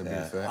twice, to be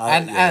fair.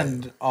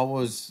 And I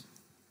was,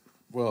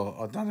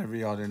 I've done every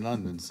yard in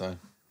London, so...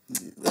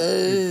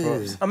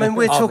 I mean,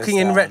 we're talking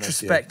in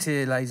retrospect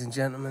here, ladies and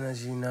gentlemen.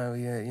 As you know,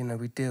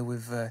 we deal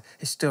with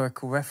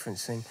historical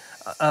referencing.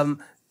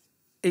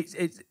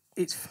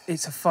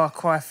 It's a far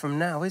cry from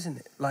now, isn't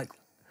it? Like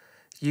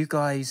you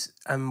guys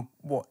and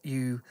what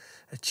you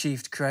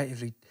achieved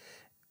creatively.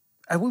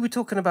 And we were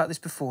talking about this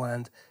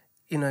beforehand.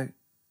 The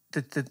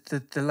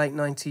late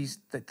 90s,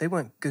 they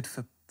weren't good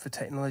for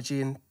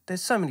technology, and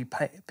there's so many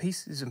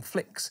pieces and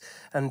flicks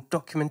and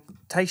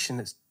documentation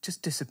that's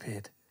just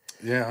disappeared.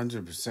 Yeah,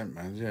 100%,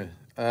 man. Yeah.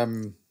 I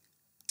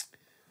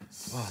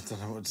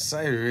don't know what to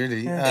say,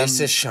 really.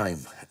 It's a shame.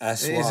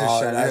 That's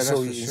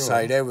all you can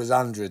say. There was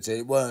hundreds.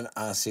 It weren't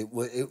us.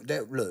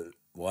 Look,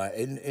 right,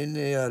 in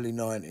the early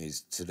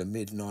 90s to the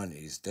mid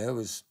 90s, there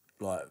was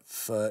like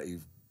 30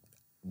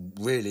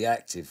 really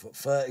active,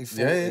 30,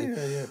 40.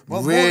 Yeah.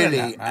 Well,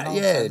 really,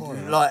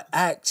 that, like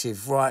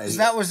active writers.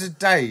 That was the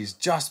days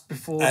just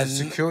before the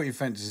security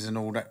fences and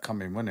all that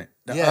come in, wasn't it?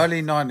 The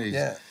early 90s.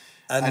 Yeah.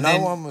 And no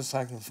one was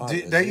taking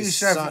photos. They used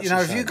to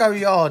have, if you go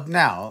yard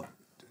now,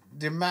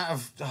 the amount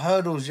of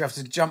hurdles you have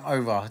to jump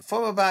over.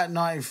 From about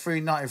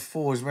 93,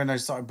 94 is when they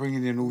started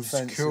bringing in all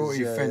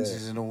security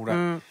fences and all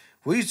that.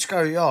 We used to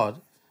go yard,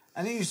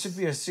 and it used to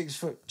be a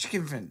 6-foot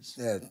chicken fence.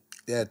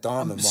 Yeah,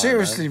 diamond.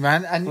 Seriously,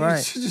 man, and you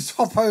used to just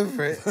hop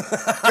over it,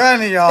 go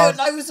in the yard,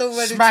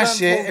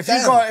 smash it.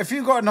 If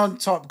you got an on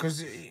top,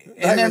 because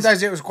in them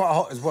days it was quite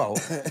hot as well,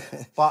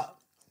 but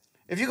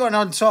if you got an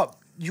on top,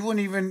 you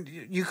wouldn't even.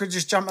 You could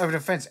just jump over the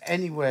fence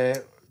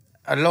anywhere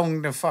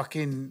along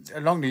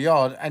the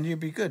yard, and you'd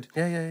be good.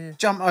 Yeah.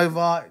 Jump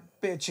over,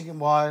 bit of chicken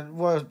wire.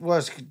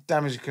 Worst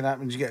damage can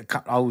happen is you get a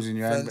couple of holes in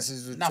your hand. But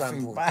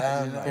nothing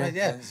bad. You know what I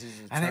mean?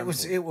 And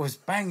it was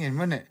banging,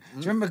 wasn't it?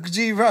 Do you remember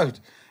G Road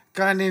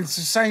going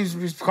into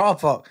Sainsbury's car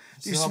park?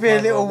 There used to be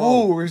a little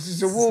wall. It was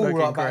just a wall,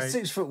 like about a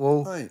 6-foot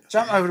wall. Right.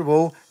 Jump over the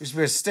wall. There used to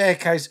be a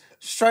staircase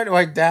straight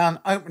away down.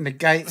 Open the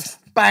gate.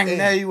 Bang!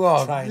 There you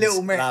are,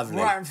 little Mick,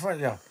 right in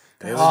front of you.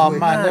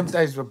 Man, them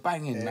days were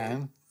banging,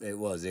 man. It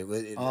was.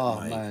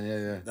 Man,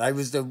 yeah. That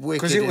was the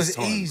wickedest because it was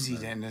time, easy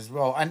then as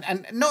well,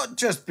 and not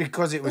just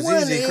because it was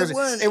easy,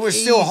 because it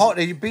was still hot.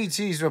 The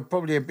BTs were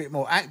probably a bit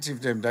more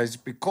active them days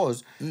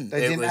because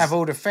they didn't have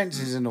all the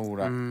fences and all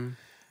that.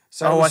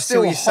 So it was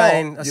still hot.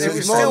 It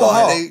was still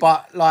hot,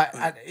 but like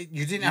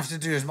you didn't have to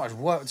do as much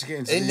work to get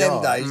into the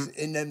yard.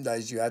 In them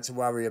days, you had to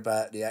worry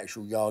about the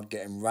actual yard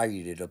getting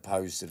raided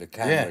opposed to the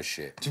camera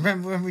shit. Do you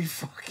remember when we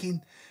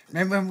fucking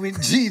Remember when we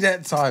G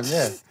that time?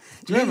 Yeah.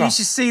 Do you You remember?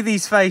 should see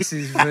these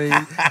faces, Ree.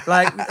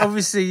 Like,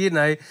 obviously, you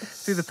know,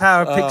 through the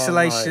power of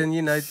pixelation, mate,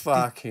 you know.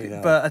 fucking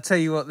hell. But I tell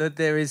you what,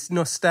 there is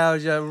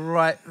nostalgia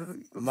right.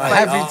 Mate,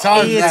 Happy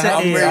times, ear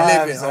man. to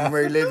ear. I'm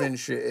reliving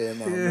shit here,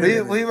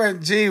 man. We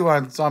went G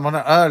one time on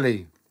it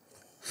early,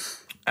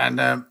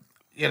 and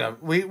you know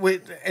we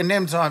in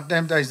them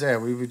days there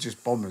we were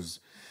just bombers.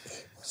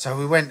 So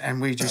we went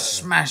and we just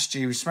smashed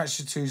G. We smashed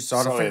the 2 side.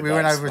 I Sorry think we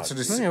about went over smoke.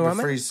 to the Yeah, well,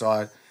 3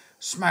 side,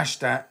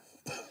 smashed that.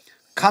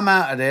 Come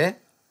out of there.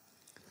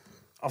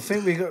 I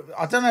think we got.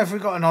 I don't know if we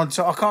got an on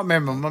top. I can't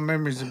remember. My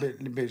memory's a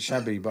bit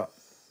shabby, but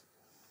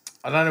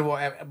I don't know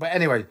what. But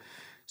anyway,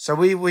 so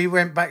we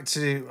went back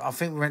to. I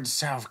think we went to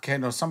South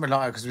Kent or something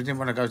like that because we didn't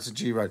want to go to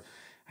G Road.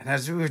 And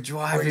as we were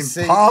driving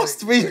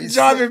past, we were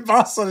driving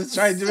past on the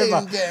train. Do you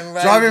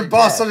remember? Driving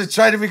past on the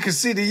train, and we could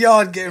see the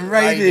yard getting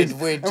raided.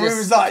 And we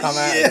was like,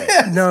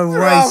 yeah. No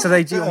way. So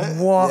they do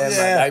what? Yeah,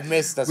 mate, they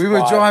missed us. We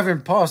were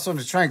driving past on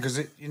the train because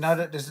you know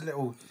that there's a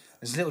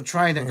little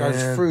train that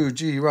goes through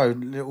G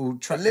Road. Little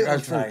train.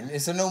 train.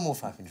 It's a normal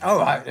fucking train. All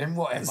right, then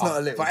whatever. It's not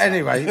a little But train.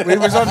 anyway, we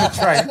was on the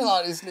train.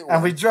 Like this little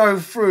And we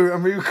drove through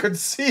and we could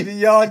see the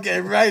yard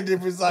getting raided. It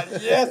was like,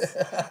 yes,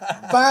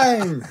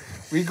 bang.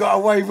 We got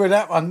away with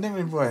that one, didn't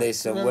we, boy?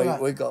 Listen,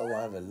 we got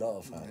away with a lot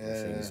of fucking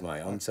things,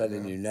 mate. I'm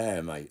telling you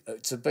now, mate.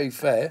 To be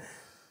fair,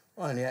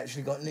 I only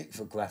actually got nicked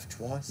for Graff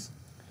twice.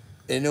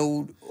 In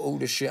all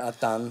the shit I've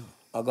done,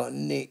 I got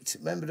nicked.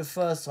 Remember the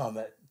first time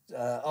at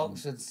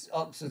Oxford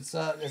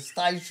Circus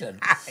Station?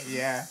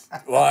 Yeah.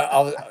 Right, I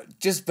was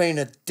just being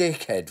a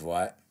dickhead,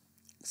 right?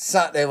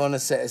 Sat there on a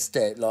set of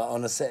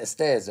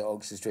stairs, at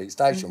Oxford Street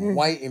Station,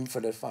 waiting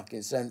for the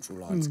fucking Central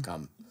line to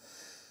come.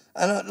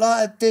 And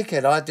like a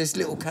dickhead, I had this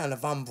little can of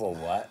Umbro,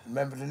 right?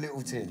 Remember the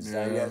little tins?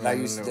 They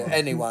used to,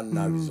 anyone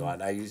knows, right?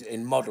 They used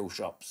in model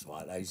shops,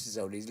 right? They used to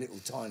sell these little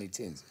tiny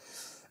tins.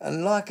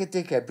 And like a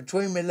dickhead,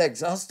 between my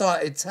legs, I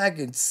started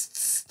tagging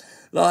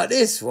like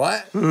this,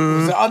 right? It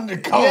was an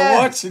undercover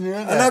watching you,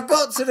 And I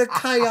got to the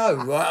KO,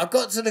 right? I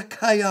got to the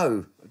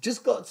KO.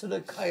 Just got to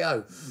the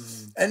KO.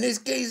 And this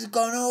geezer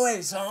gone, oh,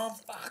 wait, so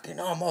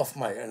I'm off,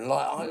 mate. And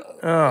like,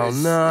 as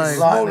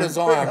small as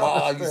I am,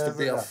 I used to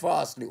be a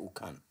fast little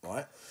cunt,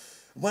 right?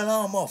 When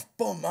I'm off,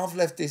 boom, I've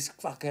left this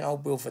fucking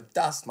old bill for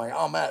dust, mate.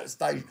 I'm out of the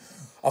station.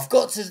 I've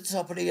got to the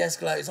top of the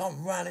escalators.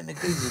 I'm running, the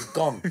geezer's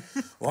gone.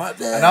 Right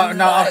there.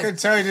 I can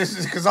tell you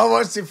this because I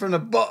watched it from the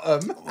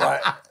bottom.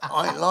 Right,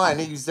 I ain't lying.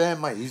 He was there,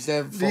 mate. He was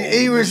there.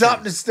 He was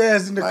up the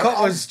stairs and the Mate,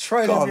 cop was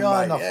trailing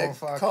behind. Mate, I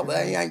thought, cop,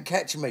 he ain't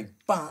catching me.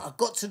 But I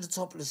got to the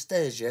top of the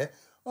stairs, yeah.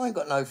 I ain't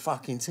got no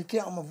fucking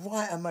ticket. I'm a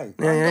writer, mate.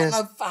 I ain't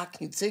got no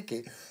fucking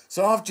ticket.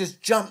 So I've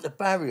just jumped the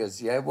barriers,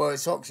 yeah, where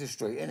it's Oxford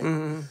Street,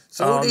 innit?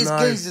 So all these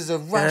geezers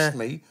have rushed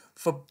me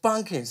for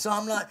bunking. So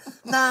I'm like,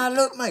 nah,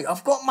 look, mate,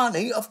 I've got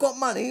money.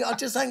 I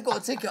just ain't got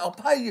a ticket. I'll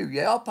pay you,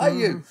 yeah, I'll pay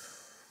you.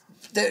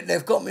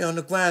 They've got me on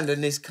the ground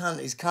and this cunt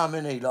is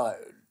coming,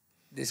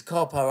 this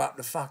copper up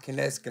the fucking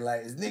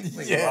escalators, nicked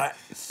me, right?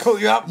 Caught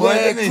you up, boy,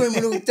 Yeah, didn't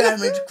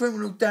he?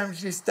 criminal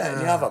damage, this, that,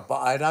 and the other. But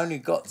I'd only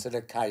got to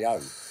the KO.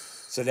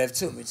 So they've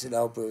took me to the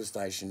old bill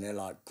station. They're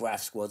like,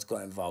 Graff squad's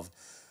got involved.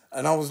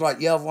 And I was like,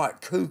 yeah, right,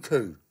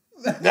 cuckoo.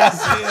 That's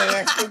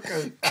it,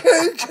 cuckoo.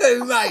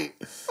 Cuckoo, mate.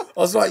 I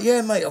was like,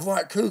 yeah, mate, I've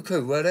right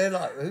cuckoo. Well, they're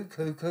like, who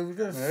cuckoo?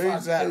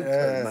 Who's that?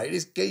 Cuckoo, mate?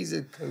 This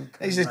geezer cuckoo.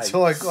 He's a mate.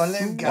 toy. Go on,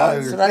 let him go.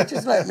 Right, so they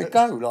just let me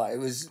go. Like, it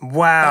was...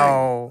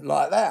 Wow. bang,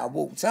 like that. I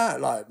walked out.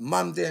 Like,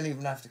 mum didn't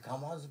even have to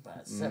come. I was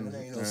about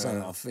 17 or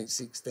something. I think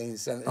 16,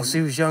 17. Oh, so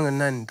he was young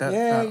and then.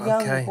 young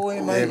Okay. boy,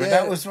 mate. Yeah, but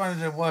that was one of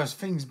the worst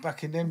things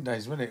back in them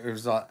days, wasn't it? It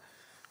was like,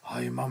 oh,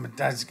 your mum and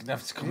dad's going to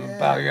have to come and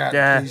bail you out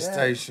at the police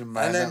station,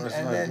 man. And then, that was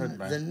and no then good,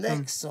 man. the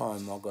next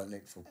time I got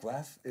nicked for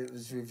Graff, it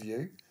was with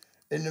you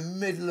in the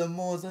middle of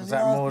more than Was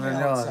that Yard, more than mate,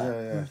 yours?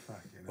 outside. Yeah.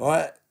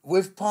 Right,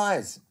 with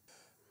pies.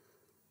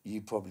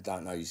 You probably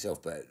don't know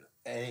yourself, but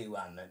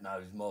anyone that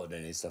knows more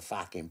than it's a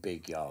fucking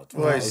big yard.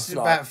 Well, right? it's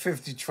like- about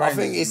 50 trains, I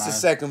think it's man. the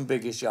second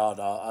biggest yard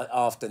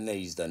after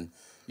Neasden.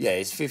 Yeah,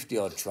 it's 50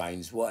 odd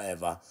trains,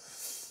 whatever.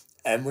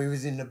 And we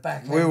was in the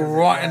back end. We were of it,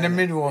 right in the man.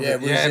 middle of it.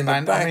 we was Yeah, in the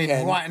man. back I mean,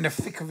 end. right in the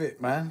thick of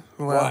it, man.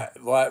 Right,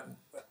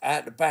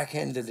 at the back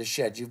end of the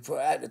shed, you put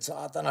at the time.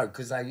 I don't know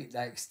because they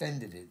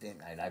extended it, didn't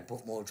they? They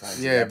put more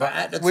trains. Yeah, in there. but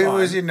at the we time,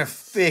 was in the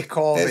thick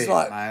of there's it,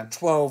 like man.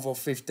 12 or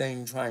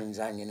 15 trains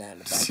hanging out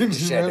the back Do of the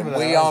you shed, remember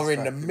and that? we That are was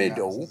in the fucking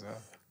middle nuts as well.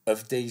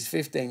 of these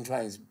 15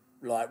 trains.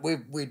 Like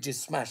we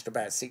just smashed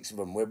about 6 of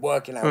them. We're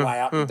working our way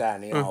up and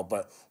down the aisle,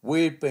 but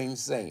we'd been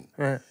seen.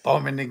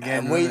 Bombing again.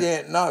 And we wasn't it?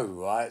 didn't know,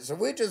 right? So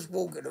we're just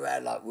walking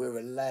around like we're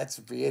allowed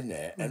to be in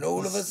there. And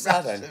all of a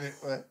sudden,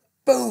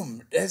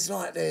 boom, there's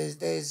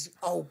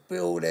old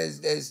Bill,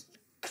 there's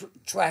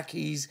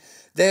trackies.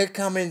 They're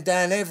coming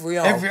down every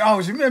aisle. I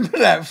remember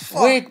that.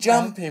 Fuck, We're man.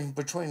 jumping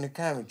between the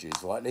carriages,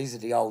 right? These are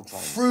the old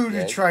trains. Through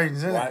the trains,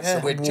 isn't it? right? Yeah.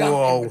 So we're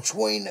jumping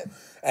between...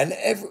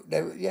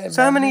 And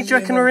So how many do you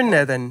reckon are in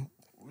there then?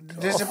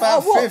 There's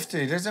about what?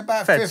 50. There's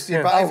about Feds, 50.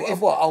 yeah. But Of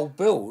what, old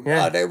Bill?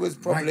 Yeah. No, there was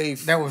probably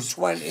there was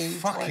 20.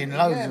 fucking 20,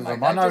 loads yeah, of mate, them.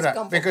 they I know just that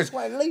come from because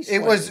 20, at least it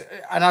 20. was,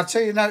 and I'll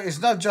tell you, no, it's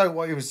no joke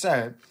what he was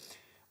saying.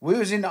 We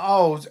was in the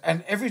aisles,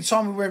 and every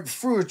time we went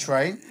through a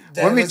train,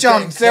 They when we was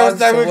jumped, getting closer,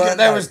 there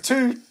weren't was they?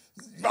 two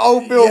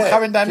old Bill Yeah,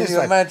 coming down can this you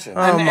way. imagine?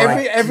 And Oh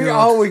my every God.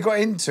 aisle we got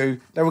into,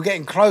 they were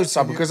getting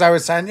closer because they were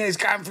saying, yeah, it's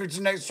going through to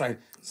the next train.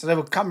 So they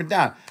were coming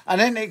down. And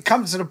then it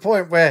comes to the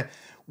point where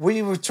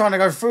we were trying to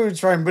go through the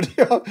train, but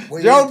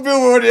the old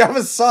Bill were on the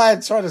other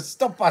side trying to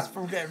stop us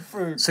from getting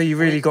through. So you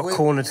really got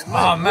cornered.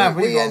 Oh, man,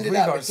 we ended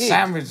up got hit.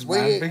 sandwiched,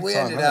 man. Big We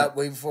time, ended innit? up,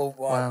 we thought,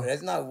 right,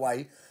 there's no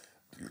way.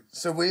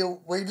 So we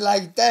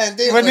laid down,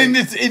 didn't When we?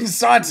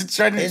 inside the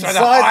train, trying to Inside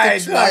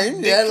hide, the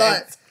train, yeah, dickheads.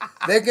 like,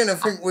 they're going to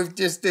think we've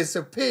just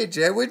disappeared,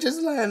 yeah? We're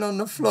just laying on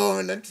the floor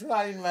in the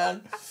train,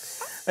 man.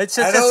 It just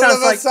And that all sounds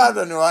of a like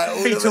sudden, right? all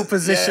of fetal a-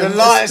 position. Yeah, The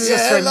lights yeah,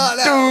 just went like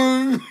that.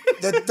 doom.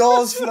 The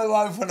doors flew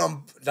open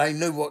on. They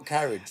knew what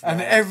carriage. And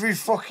man. every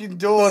fucking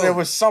door, there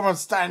was someone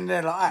standing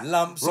there like that.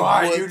 lumps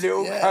right, of wood. you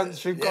little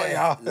cunts, we've got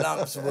you.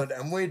 Lumps of wood,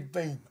 and we'd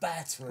been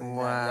battering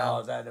that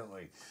yard, hadn't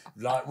we?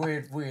 Like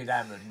we'd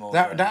hammered more.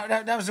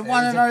 That was the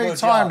one was and a only good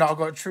time yard. that I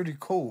got truly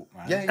caught,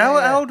 man. Yeah,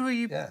 How old were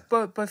you Yeah.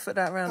 both at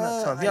that around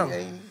that time? Young?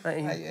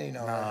 18, 18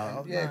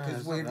 yeah,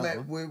 because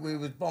we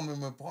was bombing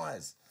with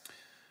pies.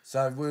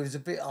 So we was a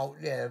bit old,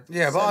 yeah.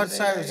 Yeah, but I'd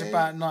say it was 17,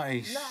 about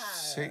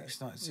 96,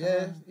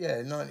 97.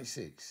 Yeah,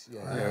 96.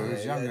 Yeah, Yeah, we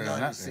was younger than that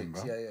 96, then,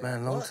 bro. yeah.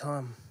 Man, long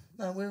time.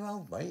 No, we're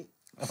old, mate.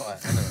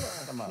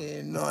 Come on.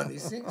 In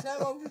 96. How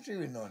old was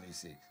you in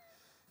 96?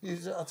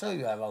 I'll tell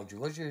you how old you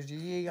was. You was a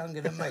year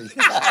younger than me.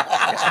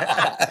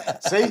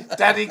 See,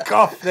 Daddy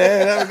Cough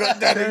there. We've got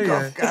Daddy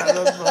Cough going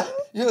on, bro.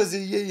 You was a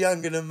year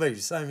younger than me,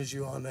 same as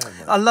you are now,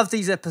 mate. I love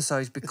these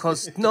episodes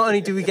because not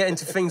only do we get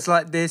into things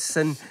like this,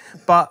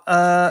 but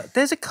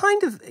there's a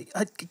kind of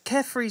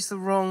carefree's the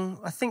wrong.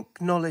 I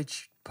think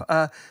knowledge,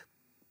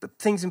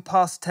 things in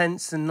past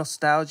tense and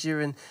nostalgia,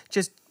 and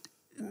just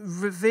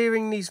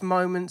revering these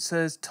moments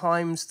as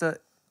times that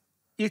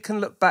you can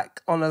look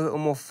back on a little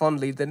more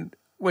fondly than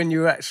when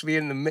you're actually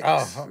in the mix. Oh,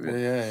 fuck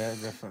yeah,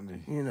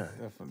 definitely. You know,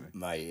 Definitely.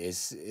 Mate,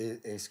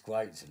 it's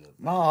great to look.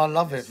 No, I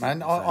love it,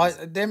 man. I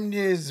them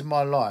years of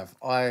my life,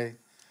 I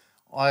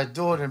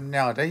adore them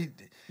now. I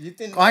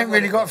ain't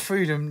really got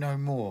through them no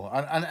more,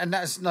 and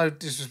that's no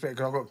disrespect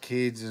because I've got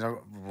kids and I've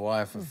got a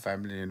wife and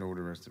family and all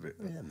the rest of it.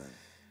 Yeah, man.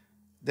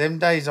 Them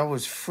days I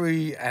was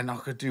free and I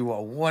could do what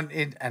I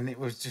wanted, and it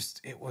was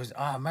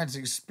man, it's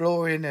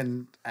exploring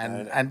and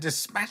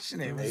just smashing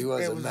it. He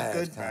was it a was mad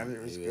good, cunt. man.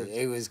 It was good.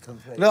 He was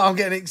complete. Look, I'm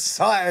getting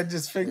excited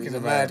just He thinking was a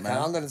about mad it, cunt.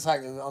 man.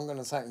 I'm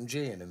gonna take him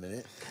G in a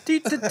minute.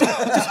 do,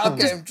 I'll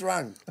get him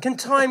drunk. can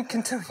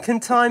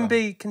time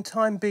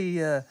be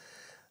a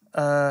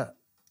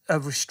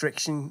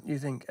restriction? You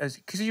think,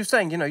 because you're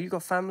saying, you've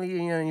got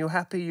family, and you're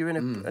happy, you're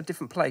in a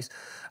different place,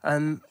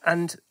 and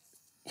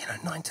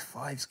 9 to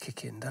 5s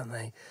kick in, don't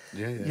they?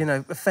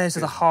 Yeah. Affairs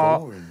of the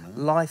heart, boring, man.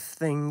 life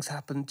things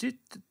happen.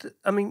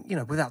 I mean,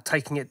 without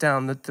taking it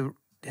down the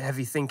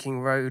heavy thinking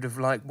road of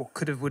like what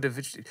could have, would have,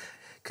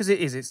 because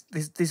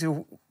these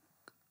are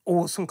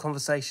awesome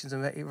conversations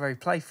and very, very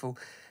playful.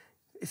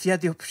 If you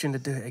had the option to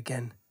do it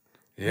again,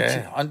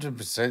 Yeah,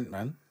 100%,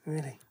 man.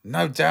 really,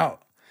 No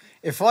doubt.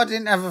 If I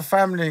didn't have a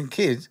family and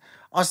kids,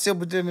 I'd still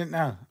be doing it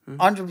now.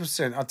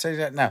 100%. I'll tell you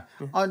that now.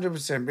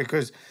 100%.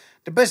 Because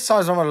the best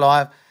times of my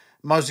life,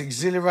 most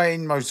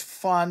exhilarating, most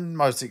fun,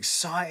 most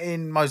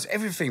exciting, most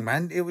everything,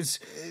 man. It was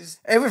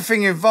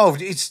everything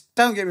involved.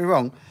 Don't get me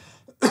wrong.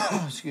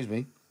 Excuse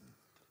me.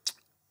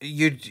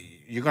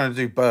 You're gonna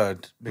do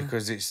bird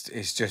because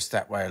it's just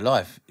that way of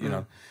life. You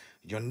know,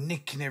 you're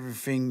nicking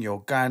everything. You're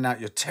going out.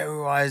 You're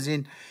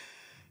terrorizing.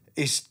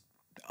 It's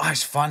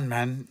fun,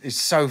 man. It's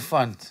so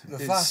fun.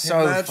 It's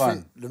so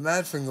fun. The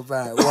mad thing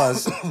about it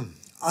was,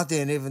 I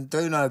didn't even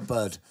do no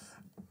bird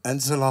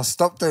until I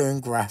stopped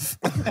doing Graff.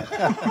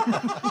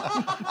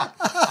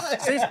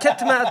 so he's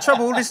kept him out of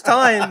trouble all this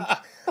time.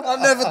 I've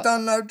never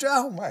done no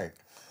jail, mate,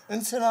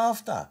 until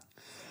after.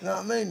 You know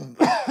what I mean?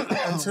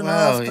 Until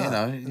Well,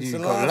 after. you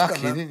Until got after,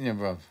 lucky, man. didn't you,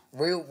 bro?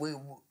 Well, really.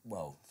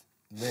 Well,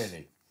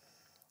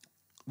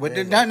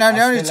 Really. the only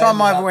I still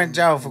time I ended ever up went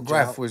jail for in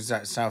Graff jail. was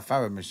that South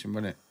Arrow mission,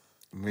 wasn't it?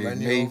 When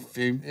Me, you're-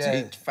 Fume,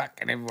 yeah. Teach,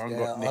 fucking everyone Yeah,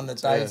 got nicked. on the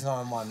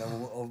daytime one,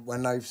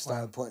 when they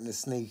started putting the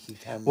sneaky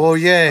camera. Well,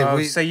 yeah,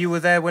 Oh, so you were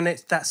there when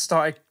that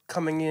started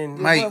coming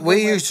in. mate, we we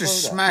went used to through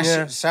that. smash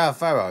Yeah.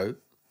 South Arrow,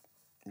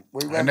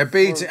 we and went the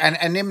beats, through-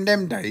 and in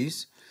them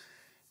days,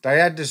 they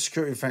had the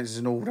security fences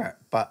and all that,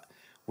 but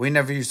we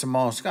never used to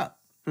mask up.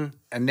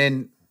 And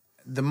then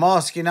the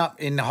masking up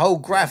in the whole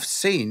Graff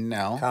scene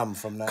now Come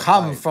from that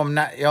day. from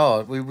that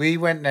yard. We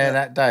went there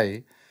that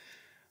day,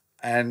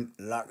 and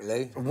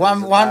Luckily,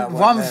 one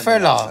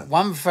fella.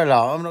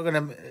 I'm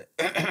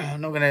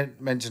not gonna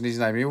mention his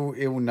name.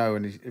 He'll know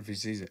if he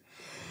sees it.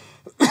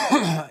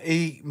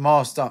 He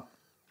masked up.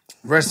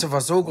 Rest of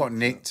us all got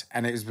nicked,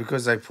 and it was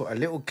because they put a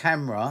little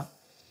camera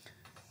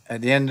at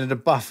the end of the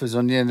buffers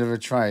on the end of a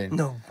train.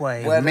 No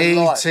way. Where- Me,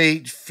 light.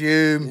 Teach,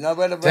 Fume. You know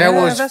where the there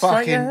red- was that's right,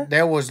 fucking. yeah.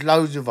 There was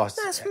loads of us.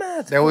 That's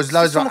mad. There was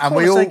loads Just of, on and the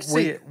we corner so all you could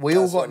see it. we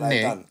all That's got what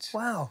they done. nicked.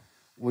 Wow.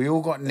 We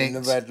all got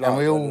nicked, red light, and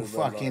we all under the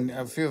red fucking. light.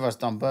 A few of us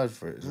done bird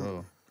for it as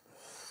well.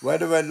 Where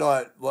the red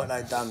light, what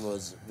they done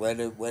was where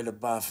the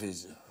buff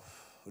is,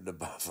 the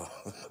buffer.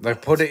 They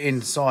put it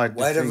inside.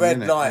 Where the thing, red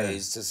innit? light Yeah.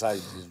 is to say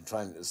the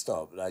train to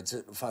stop. They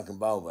took the fucking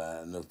bulb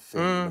out and the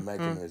thing, the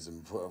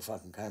mechanism, put a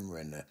fucking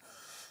camera in there.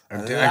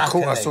 And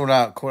caught us all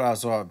out,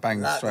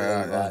 bang straight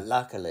out. Yeah.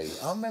 Luckily,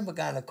 I remember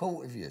going to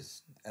court with you,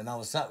 and I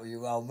was sat with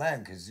your old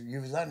man because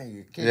you was only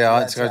a kid. Yeah, You I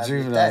had to go have your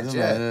juvenile, dad,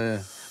 didn't I?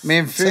 Yeah. Me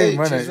and Fume, Teach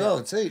wasn't as it?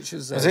 well, teach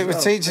as well. Was it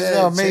with teachers as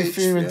Yeah, well? Me, teach,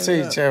 Fume and yeah,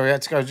 Teach, yeah, we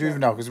had to go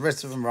juvenile because the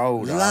rest of them were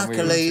older.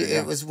 Luckily,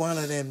 it was one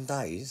of them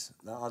days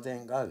that I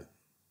didn't go.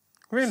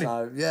 Really?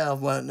 So, yeah, I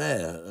weren't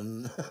there.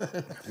 And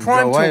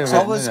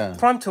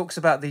Prime talks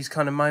about these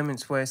kind of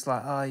moments where it's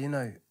like,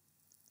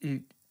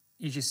 you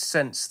just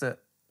sense that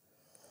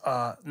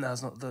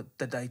now's not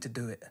the day to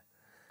do it.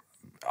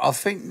 I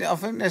think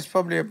that's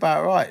probably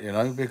about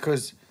right,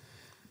 because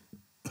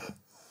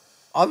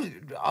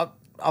I've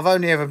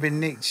only ever been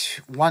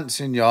nicked once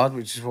in yard,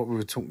 which is what we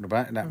were talking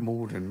about in that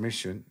Morden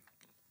mission.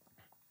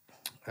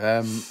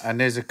 And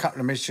there's a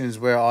couple of missions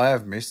where I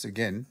have missed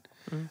again,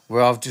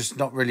 where I've just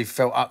not really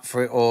felt up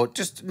for it or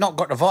just not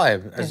got the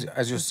vibe,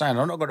 as you're saying.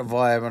 I've not got the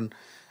vibe, and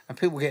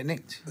people get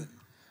nicked,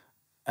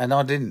 and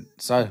I didn't.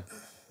 So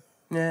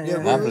yeah,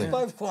 we was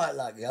both quite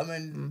lucky. I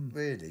mean,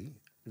 really,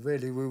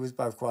 we was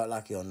both quite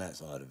lucky on that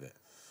side of it.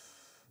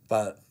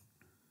 But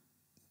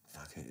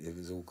fuck it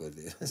was all good.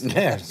 It was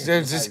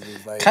just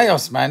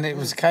chaos, man. It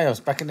was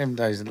chaos back in them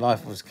days. And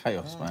life was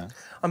chaos, man.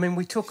 I mean,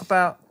 we talk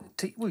about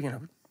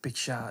big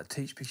shout out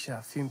Teach, big shout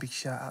out Fume, big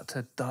shout out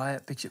to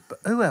Diet, big shout. But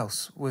who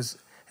else was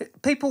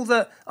people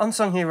that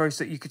unsung heroes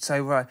that you could say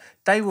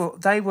they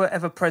were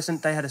ever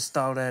present? They had a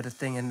style, they had a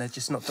thing, and they're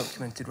just not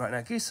documented right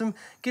now. Give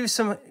us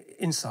some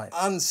insight.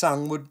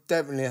 Unsung would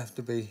definitely have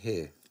to be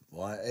here.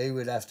 Right, he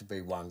would have to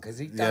be one because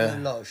he'd done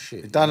a lot of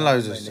shit. He'd done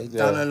loads of shit. He'd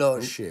done a lot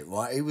of shit.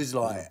 Right, he was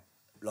like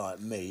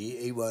me.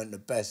 He weren't the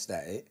best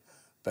at it,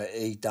 but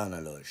he done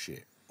a lot of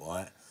shit.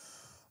 Right.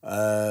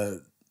 That's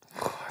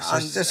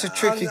a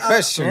tricky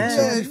question.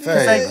 To be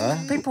fair,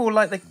 people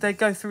they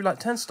go through like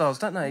turnstiles,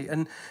 don't they?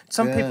 And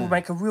some people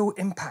make a real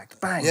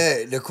impact. Bang.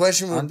 Yeah, the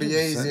question would be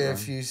easier man.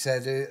 if you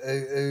said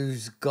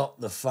who's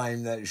got the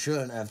fame that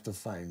shouldn't have the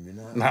fame. You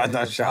know?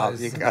 No, shut up.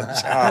 You can't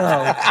shut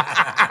up.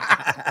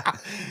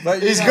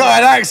 But He's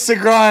got an axe to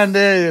grind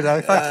here,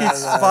 Fucking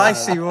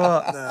spicy,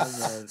 what? No.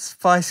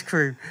 Spice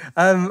crew.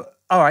 All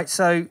right,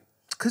 so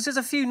because there's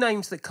a few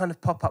names that kind of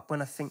pop up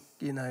when I think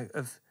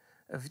of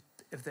the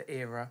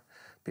era.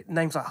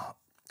 Names like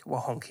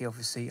Honky,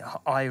 obviously,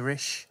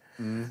 Irish.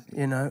 Who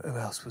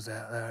else was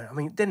out there? I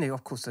mean, then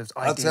of course there's.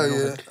 I'll tell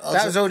you,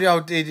 that was all the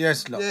old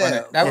DDS lot,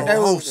 wasn't it? They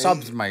were all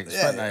subs, mates,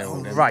 weren't they?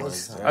 All them right.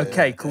 boys?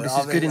 Okay. Cool. This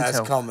is good intel. That's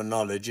common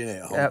knowledge, isn't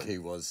it? Honky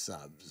was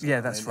subs. Yeah,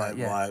 that's right.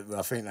 Yeah.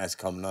 I think that's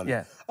common knowledge.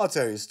 Yeah. I'll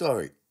tell you a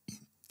story.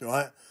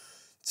 Right.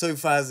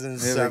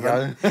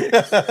 2007. Here we go.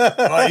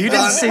 Right, You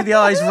didn't see the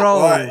eyes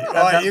roll.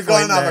 Right, you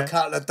got another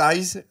couple of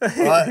days.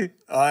 Right.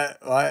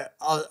 I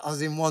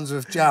was in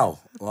Wandsworth Jail,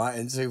 right,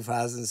 in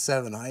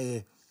 2007. I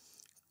hear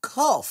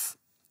cough,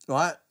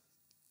 right?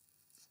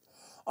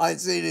 I ain't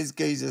seen this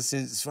geezer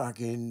since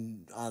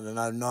fucking, I don't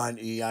know,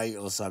 98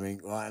 or something,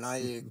 right? And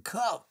I hear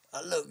cough.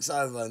 I looks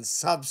over and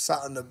subs sat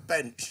on the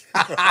bench.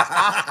 In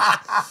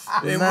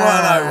 1-0,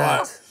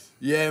 right?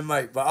 Yeah,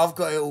 mate, but I've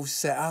got it all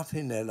set up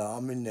in there. Like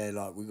I'm in there,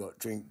 like we got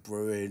drink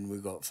brewing, we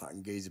got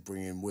fucking geezer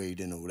bringing weed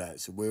and all that.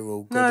 So we're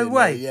all good. No in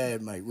way. There. Yeah,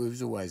 mate, we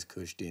was always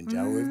cushed in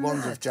jail. With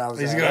Wandsworth Jail's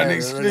He's our got an area,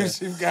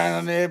 exclusive going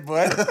on here,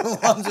 boy.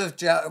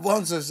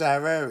 Wandsworth's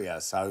our area,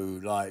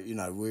 so like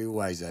we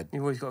always had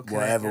You always got to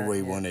whatever connect, we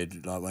yeah.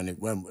 wanted. Like when it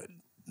went,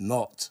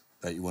 not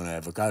that you want to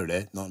ever go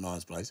there, not a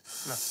nice place.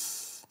 No.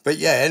 But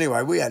yeah,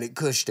 anyway, we had it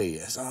cushed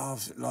here. So I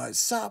was like,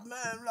 sup,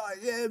 man? Like,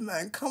 yeah,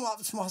 man, come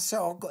up to my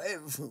cell. I've got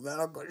everything, man.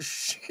 I've got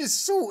shit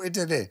sorted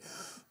in here.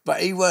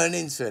 But he weren't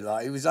into it.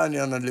 Like, he was only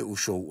on a little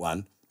short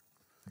one,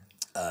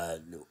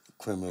 little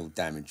criminal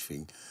damage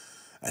thing.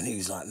 And he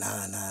was like, no,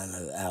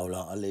 Al,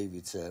 like, I'll leave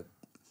you to it.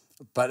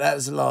 But that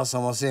was the last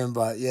time I see him.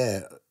 But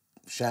yeah,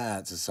 shout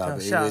out to Sub.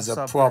 He was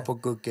a proper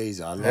good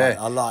geezer. I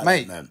like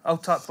Mate, him, man.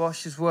 Old type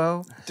Bosch as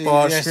well.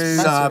 Bosch,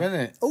 DDS, Sub, isn't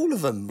it? all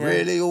of them,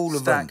 really, all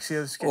of them. Stacks, yeah,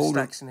 let's get All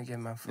Stacks in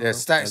again, man. Yeah,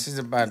 Stacks is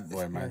a bad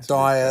boy, man.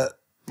 Diet,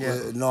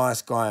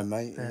 nice guy,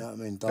 mate. You know what I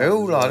mean? They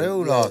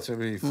all are, to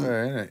be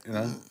fair,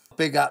 innit?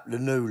 Big up the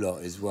new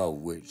lot as well,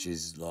 which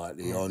is like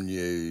the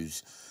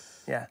on-use.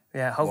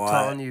 Yeah, hold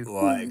tight on you.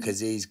 Right, because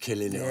he's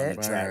killing it on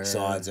the track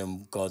sides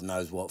and God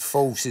knows what.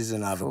 Force is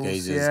another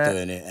geezer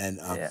doing it.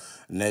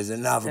 And there's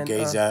another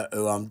geezer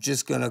who I'm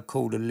just going to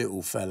call the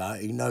little fella.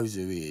 He knows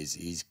who he is.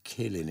 He's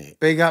killing it.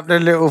 Big up the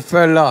little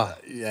fella.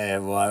 Yeah,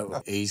 right.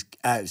 He's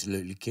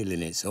absolutely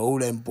killing it. So all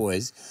them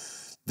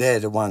boys, they're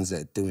the ones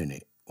that are doing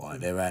it. Right,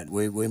 they're out.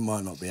 We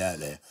might not be out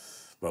there,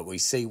 but we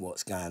see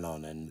what's going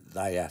on and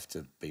they have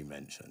to be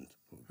mentioned.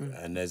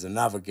 And there's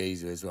another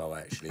geezer as well,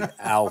 actually.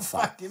 Alpha.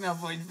 Fucking hell,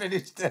 boy,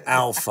 finished it.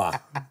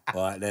 Alpha.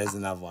 Right, there's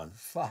another one.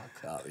 Fuck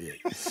up you.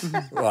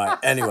 Right,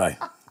 anyway.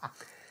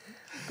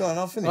 Go on,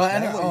 I'll finish. Right,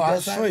 anyway, all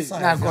right, sweet.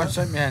 Now, go on,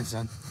 shake my hand,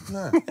 son.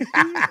 No,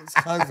 it's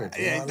COVID.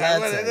 Yeah, You're not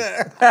allowed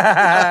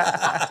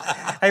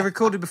to. Hey,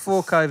 recorded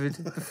before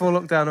COVID, before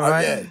lockdown, all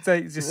right? yeah.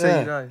 Just so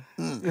you know.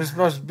 You're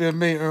supposed to be a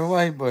metre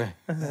away, boy.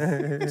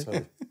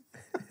 So,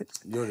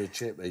 you're the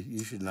chippy.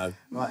 You should know.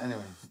 Right,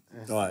 anyway.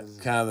 Right,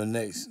 Cameron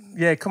next.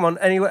 Yeah, come on.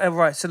 Anyway,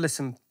 right. So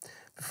listen,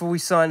 before we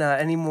sign out,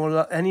 any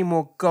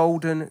more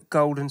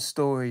golden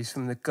stories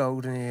from the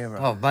golden era?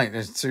 Oh, mate,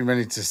 there's too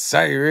many to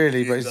say,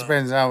 really, but it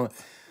depends how...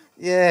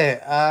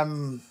 Yeah, I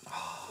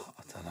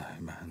don't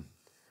know, man.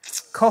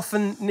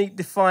 Coffin, neat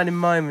defining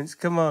moments.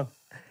 Come on.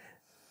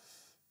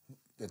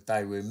 The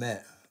day we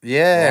met.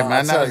 Yeah, Well, man,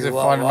 I'll that tell was you a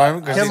what, fun right,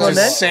 moment because Come he on,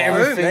 just then. set Boom,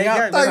 there everything you up.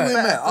 go. Day didn't we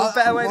it? met. What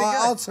better way to go?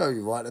 I'll tell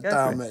you, right, the Go day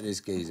for I it. met this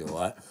geezer,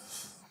 right?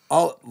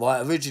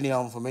 Right, originally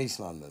I'm from East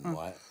London,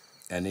 right?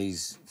 And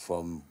he's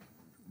from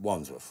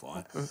Wandsworth,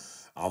 right?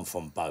 I'm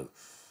from Bow,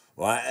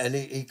 right? And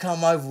he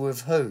come over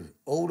with who?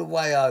 All the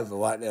way over,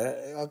 right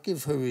there. I'll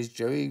give who his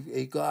due.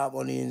 He got up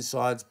on the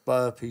insides,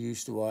 burp he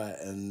used to write,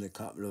 and a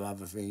couple of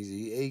other things.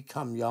 He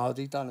come yard,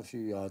 he done a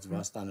few yards with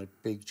us, done a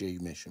big G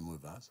mission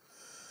with us.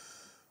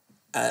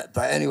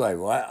 But anyway,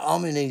 right,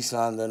 I'm in East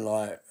London,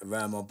 like,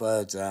 around my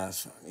bird's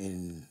house,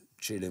 fucking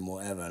chilling,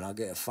 whatever, and I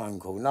get a phone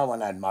call. No one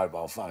had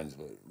mobile phones,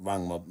 but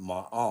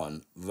my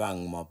aunt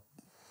rang my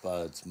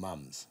bird's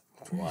mum's,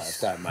 right,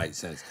 if that makes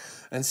sense,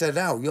 and said,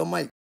 Al, your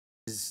mate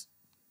is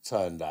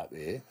turned up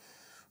here,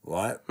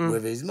 right,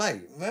 with his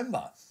mate,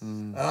 remember?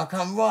 And I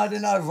come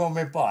riding over on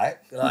my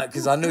bike, like,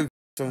 because I knew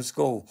from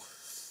school,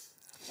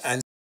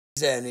 and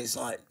it's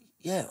like,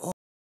 yeah,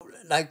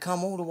 they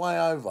come all the way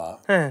over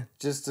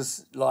just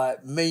to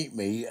like meet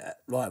me.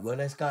 Like, well,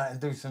 let's go out and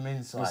do some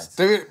insights. Let's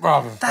do it,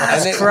 brother.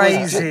 That's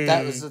crazy.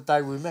 That was the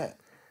day we met,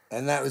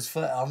 and that was.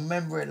 I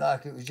remember it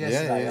like it was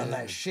yesterday on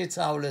that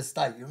shithole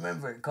estate. You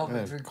remember it,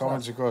 Coventry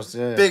Cross,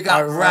 yeah. Big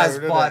up Raz,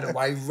 Road, by innit? the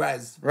way,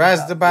 Raz.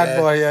 Raz the bad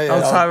boy, yeah.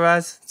 Old tight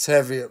Raz.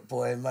 Teviot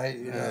boy, mate.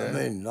 You know what I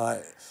mean?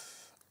 Like,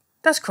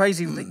 That's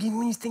crazy. Like,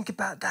 when you think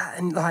about that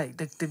and like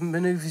the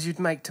manoeuvres you'd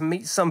make to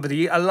meet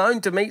somebody, alone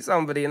to meet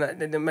somebody, and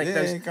then make Yeah,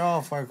 those. you go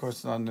halfway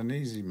across London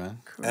easy, man.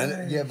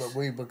 and yeah, but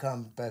we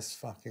become best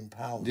fucking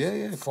pals.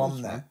 Yeah, from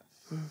course, that.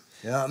 You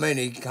know what I mean?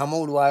 He come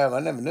all the way over. I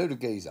never knew the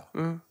geezer.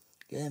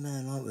 Yeah,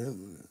 man.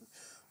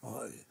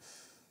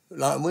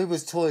 Like we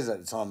was toys at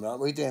the time. Like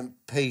we didn't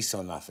piece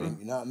or nothing.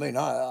 You know what I mean?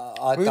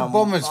 I We were done,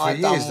 bombers for I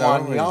years, done though, 1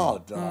 weren't we?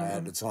 yard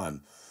at the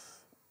time.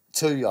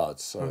 2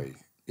 yards, sorry.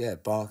 Yeah,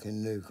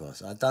 Barking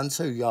Newcastle. I done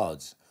 2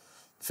 yards.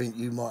 I think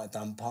you might have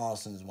done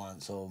Parsons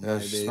once or Yeah,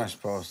 maybe. smash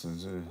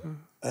Parsons, yeah.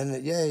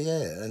 And yeah,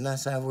 and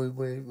that's how we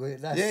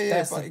that's, Yeah,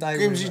 that's but the it day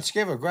brings we you met.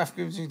 together. Graff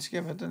brings you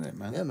together, doesn't it,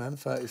 man? Yeah, man,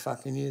 30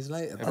 fucking years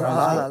later.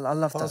 I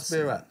love Pass that.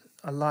 beer out.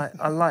 I like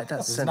that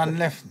There's sentiment. none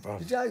left, bro.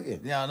 You joking?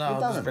 Yeah, I know. You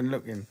I've done just it? been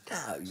looking.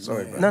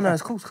 Sorry, bro. No,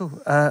 it's cool. It's cool.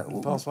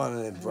 Pass one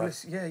of them, bro.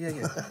 Yeah. Do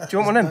you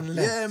want one of them?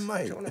 Yeah,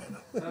 mate.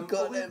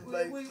 Got them,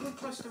 mate. We're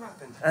close to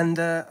wrapping. And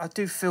I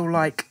do feel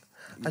like.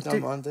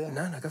 don't mind, do you?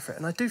 No, go for it.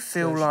 And I do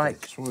feel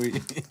like. Sweet.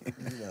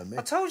 You know me.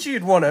 I told you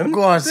you'd want them.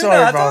 Go on,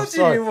 sorry, bro. I told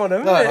you you'd want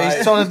them. Look,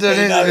 he's trying to do an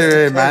interview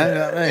here, man. You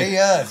know what I mean?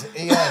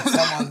 He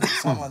heard.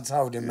 Someone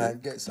told him, man,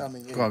 get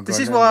something in. Go on, This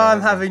go is on, why go I'm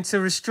on. having to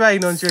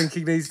restrain on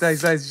drinking these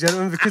days, ladies and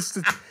gentlemen, because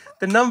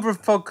the number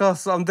of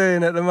podcasts that I'm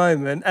doing at the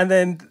moment, and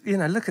then,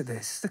 look at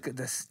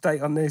the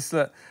state on this,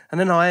 look, and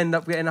then I end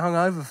up getting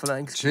hungover for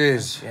that.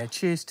 Cheers. Yeah,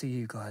 cheers to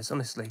you guys,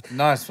 honestly.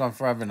 Nice one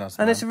for having us,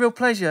 And man. it's a real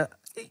pleasure.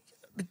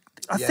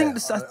 I think I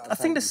the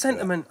thank you for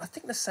sentiment. I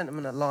think the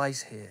sentiment that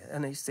lies here,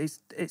 and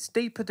it's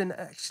deeper than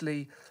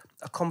actually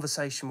a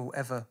conversation will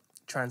ever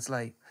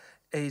translate.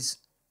 Is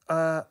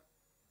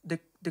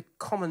the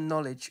common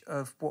knowledge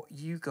of what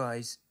you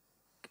guys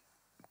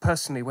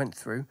personally went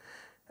through,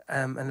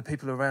 and the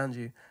people around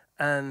you,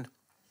 and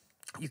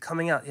you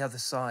coming out the other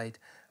side.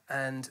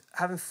 And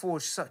having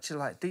forged such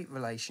a deep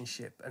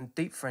relationship and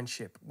deep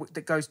friendship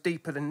that goes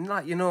deeper than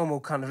your normal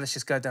kind of let's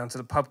just go down to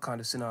the pub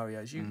kind of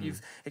scenarios.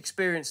 You've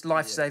experienced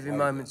life-saving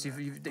moments.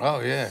 Oh,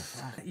 yeah.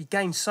 You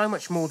gain so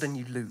much more than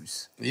you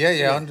lose. Yeah,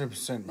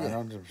 100%,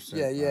 man,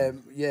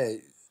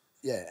 100%.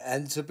 Yeah.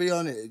 And to be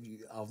honest,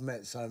 I've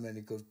met so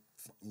many good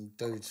fucking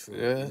dudes through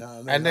it. Yeah, You know what I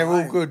mean? and they're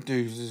all good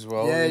dudes as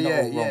well. Yeah, They're not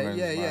all yeah, wrong uns,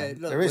 yeah. man.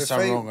 Look, There is we're some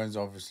free- wrong uns,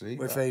 obviously.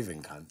 We're but-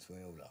 thieving cunts, we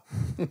all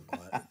are.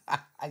 Right.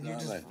 And you know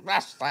what I just mean?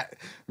 smashed that,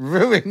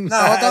 ruined No,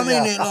 I don't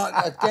that. mean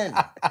it again.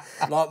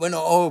 We're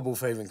not horrible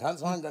thieving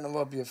cunts. I ain't going to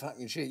rob your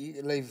fucking shit. You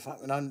can leave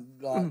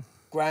fucking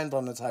grand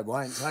on the table.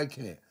 I ain't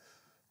taking it.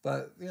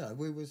 But,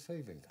 we was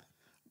thieving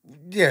cunts.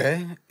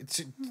 Yeah.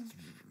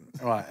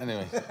 Right,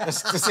 anyway.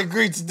 Let's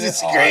agree to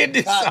disagree in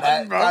this Cut one,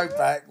 that. bro. Go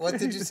back. What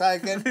did you say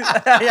again?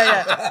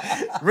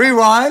 yeah.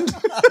 Rewind.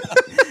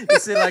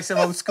 It's like some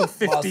old school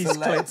 50s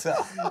clip.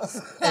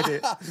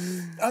 Edit.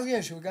 Oh, yeah,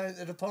 shall we go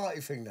into the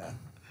party thing now?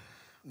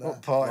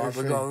 What party Right,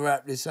 thing? we've got to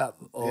wrap this up.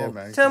 Yeah,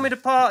 man. Tell me the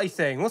party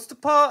thing. What's the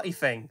party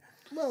thing?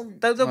 Well, We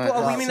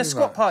right, mean the see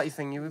squat that. party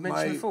thing you mentioned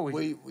mate, before.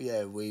 we Go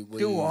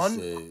used on.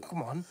 to-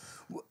 Come on.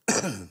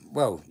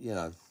 well,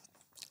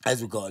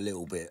 as we got a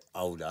little bit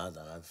older, I don't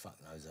know, fuck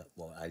knows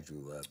what age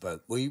we were,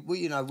 but we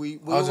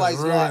I'll always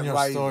just ruin like your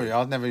raving. story.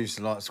 I never used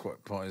to like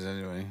squat parties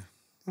anyway.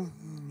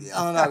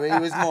 I know, he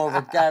was more of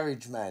a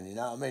garage man, you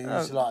know what I mean? He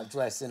used to like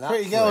dressing up.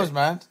 Pretty for girls, it.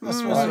 man.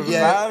 That's what's about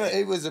Yeah, it.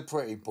 he was a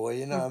pretty boy,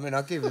 you know what I mean?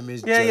 I'll give him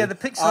his Yeah, due. yeah, the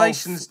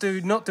pixelations do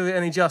not do it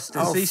any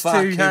justice. Oh, These two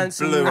fucking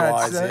handsome blue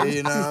lads. eyes here,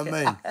 you know what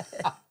I mean?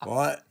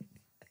 Right?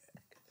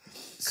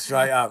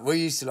 Straight up, we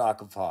used to like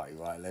a party,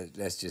 right?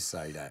 Let's just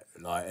say that.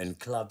 Like, and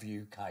Club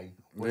UK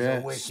was Yeah,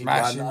 a wicked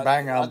smashing one.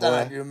 banger, I don't know boy.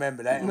 if you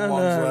remember that in No,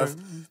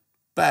 Wandsworth.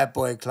 Bad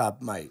Boy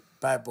Club, mate.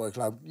 Bad Boy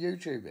Club.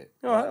 YouTube it.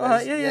 All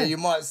right, yeah. You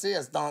might see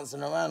us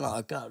dancing around like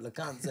a couple of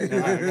cunts.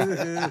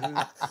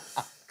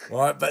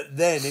 Right, but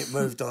then it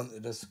moved on to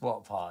the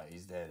spot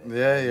parties.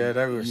 Yeah,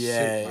 they were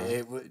sick,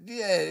 man.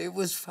 It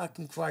was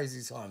fucking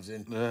crazy times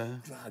and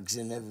drugs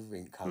and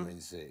everything coming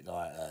to it.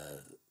 Like,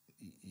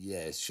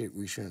 shit,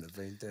 we shouldn't have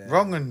been doing.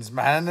 Wrong uns,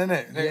 man,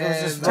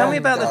 innit? Tell me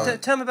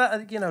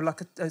about you know,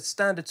 like a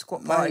standard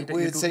squat party that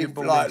we'd see, you'd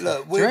ball like, into.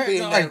 look, we'd be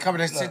in Come on,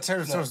 let's tell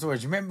us some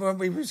stories. You remember when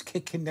we was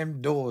kicking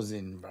them doors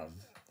in, bro?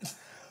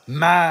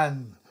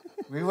 Man,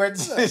 we went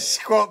to this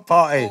squat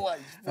party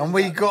and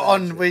we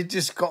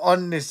just got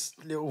on this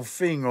little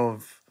thing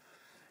of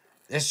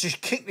let's just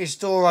kick this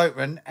door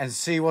open and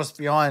see what's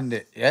behind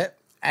it, yeah?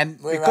 And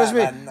because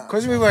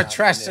we were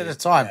trashed at the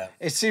time,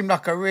 it seemed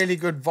like a really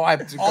good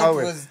vibe to go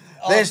with.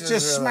 Let's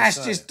just smash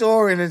this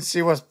door in and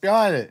see what's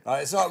behind it.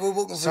 Right, it's like we're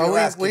walking through So the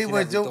house, we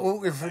were kicking every door.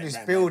 walking through this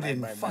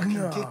building,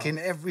 fucking kicking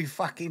every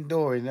fucking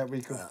door in that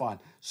we could find.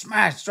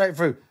 Smash straight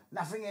through.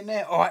 Nothing in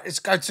there. All right, let's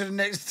go to the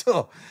next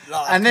door.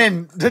 And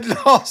then the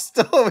last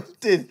door we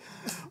did,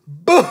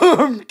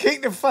 boom,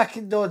 kick the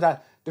fucking door down.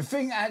 The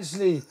thing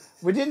actually,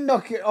 we didn't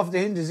knock it off the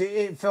hinges.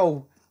 It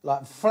fell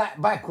like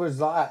flat backwards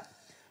like that.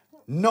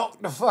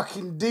 Knocked the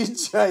fucking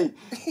DJ,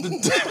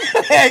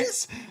 the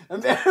decks,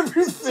 and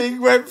everything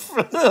went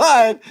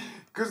flying.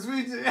 Because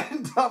we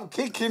ended up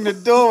kicking the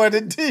door and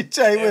the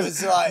DJ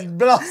was like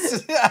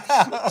blasting it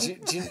out.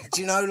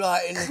 Do you know,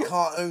 like in the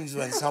cartoons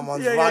when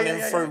someone's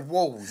running through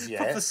walls,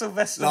 Proper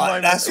Sylvester like,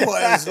 moment. that's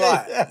what it was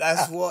like.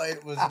 That's what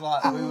it was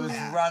like. We was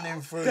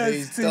running through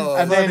these doors.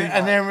 And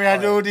then we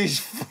had all these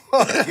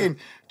fucking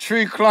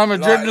true climber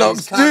Like dreadlocks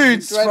these country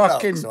dudes dreadlocks,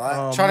 fucking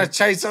right? trying to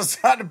chase us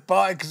out the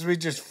party because we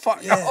just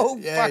fucked the whole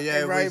fucking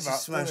we rave just up.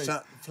 smashed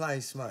up the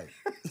place, mate.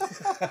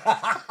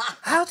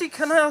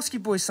 Can I ask you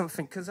boys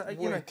something? Because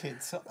you know,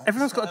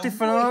 everyone's got a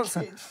different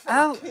answer.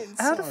 How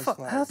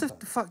the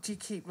fuck do you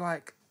keep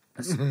like?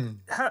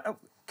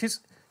 Because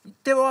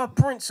there are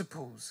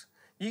principles.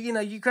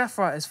 You graph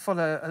writers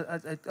follow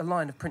a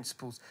line of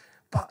principles,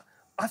 but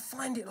I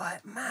find it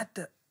like mad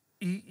that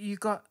you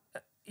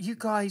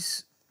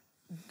guys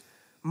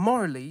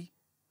morally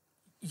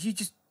you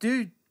just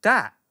do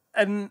that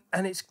and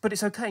it's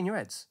okay in your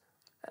heads.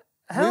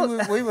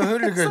 We were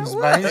hooligans,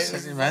 man.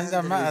 Doesn't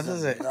matter,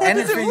 does it?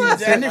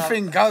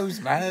 Anything goes,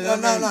 man.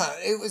 No.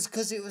 It was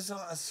because it was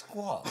like a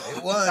squat.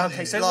 It weren't.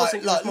 Okay, so it like,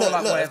 wasn't. It was more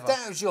like look, whatever. if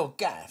that was your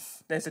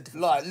gaff, There's a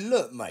difference. like,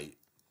 look, mate.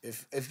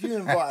 If you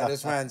invited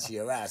us round to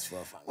your house for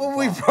a fucking Well,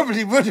 we party,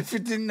 probably would if we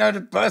didn't know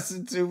the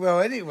person too well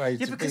anyway.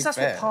 Yeah, because that's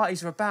what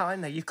parties are about,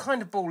 aren't they? You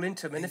kind of ball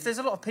into them, and if there's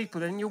a lot of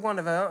people, then you're one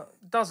of a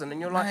dozen,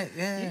 and you're like,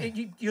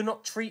 you're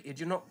not treated.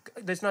 You're not.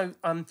 There's no.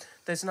 No,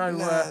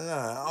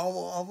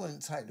 I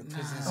wouldn't take the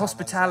piss.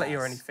 Hospitality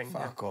or anything.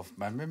 Fuck off,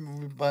 man.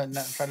 Remember we burnt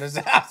that fella's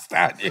house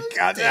down? You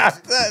can't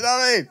have that, you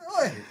know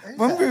what I mean?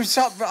 When we was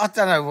up, I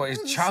don't know what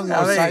his chung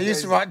or something. He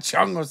used to write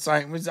chung or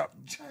something. Was up.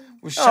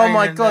 Oh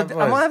my God!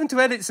 Am I having to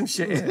edit some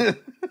shit here?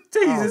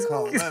 Jesus. I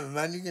can't remember,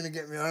 man. You're going to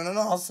get me on an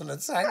arse and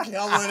attack you.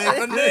 I wasn't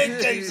even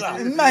there,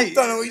 geezer. Mate.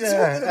 Don't know what you're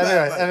talking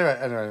about.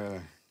 Anyway.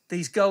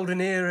 These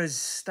golden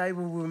eras, they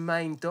will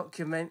remain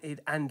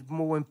documented, and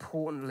more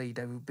importantly,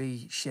 they will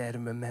be shared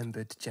and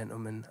remembered,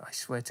 gentlemen. I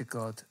swear to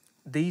God.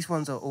 These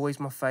ones are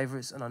always my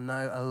favourites, and I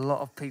know a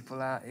lot of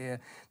people out here,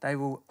 they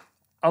will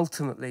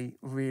ultimately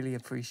really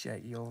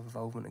appreciate your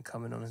involvement and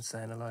coming on and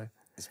saying hello.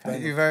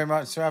 Thank you very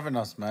much for having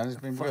us, man. It's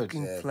been good.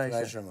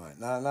 Pleasure, mate.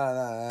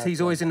 No.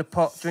 Tea's always in the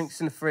pot, drinks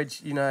in the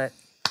fridge, you know it.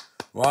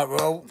 Right,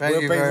 well, Thank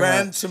we'll you be very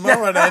round much.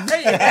 tomorrow then.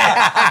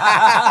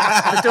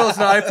 The door's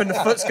not open, the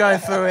foot's going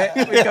through it.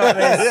 We got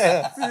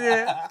this.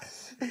 Yeah.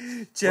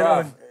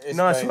 Gentlemen, Bruv,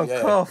 nice been- one,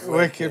 yeah, cough.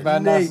 Wicked,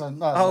 man. Neat. Nice one.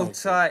 Hold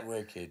tight.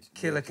 Wicked.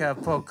 Killer Cow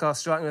podcast,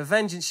 striking with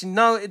vengeance. You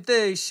know what to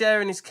do.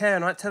 Sharing is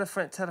caring, right? Tell a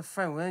friend.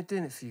 We're only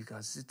doing it for you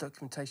guys. This is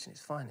documentation at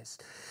its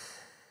finest.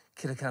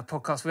 Killer Cow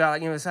podcast. We are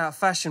like, it's out of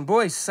fashion.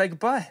 Boys, say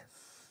goodbye.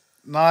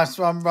 Nice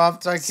one, bruv.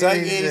 Take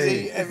Take it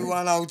easy.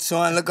 everyone. Hold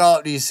tight. Look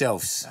after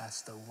yourselves.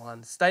 That's the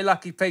one. Stay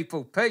lucky,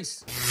 people.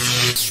 Peace.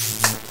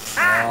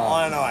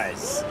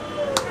 Nice.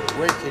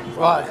 Wicked.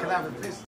 Right, can I have a piss?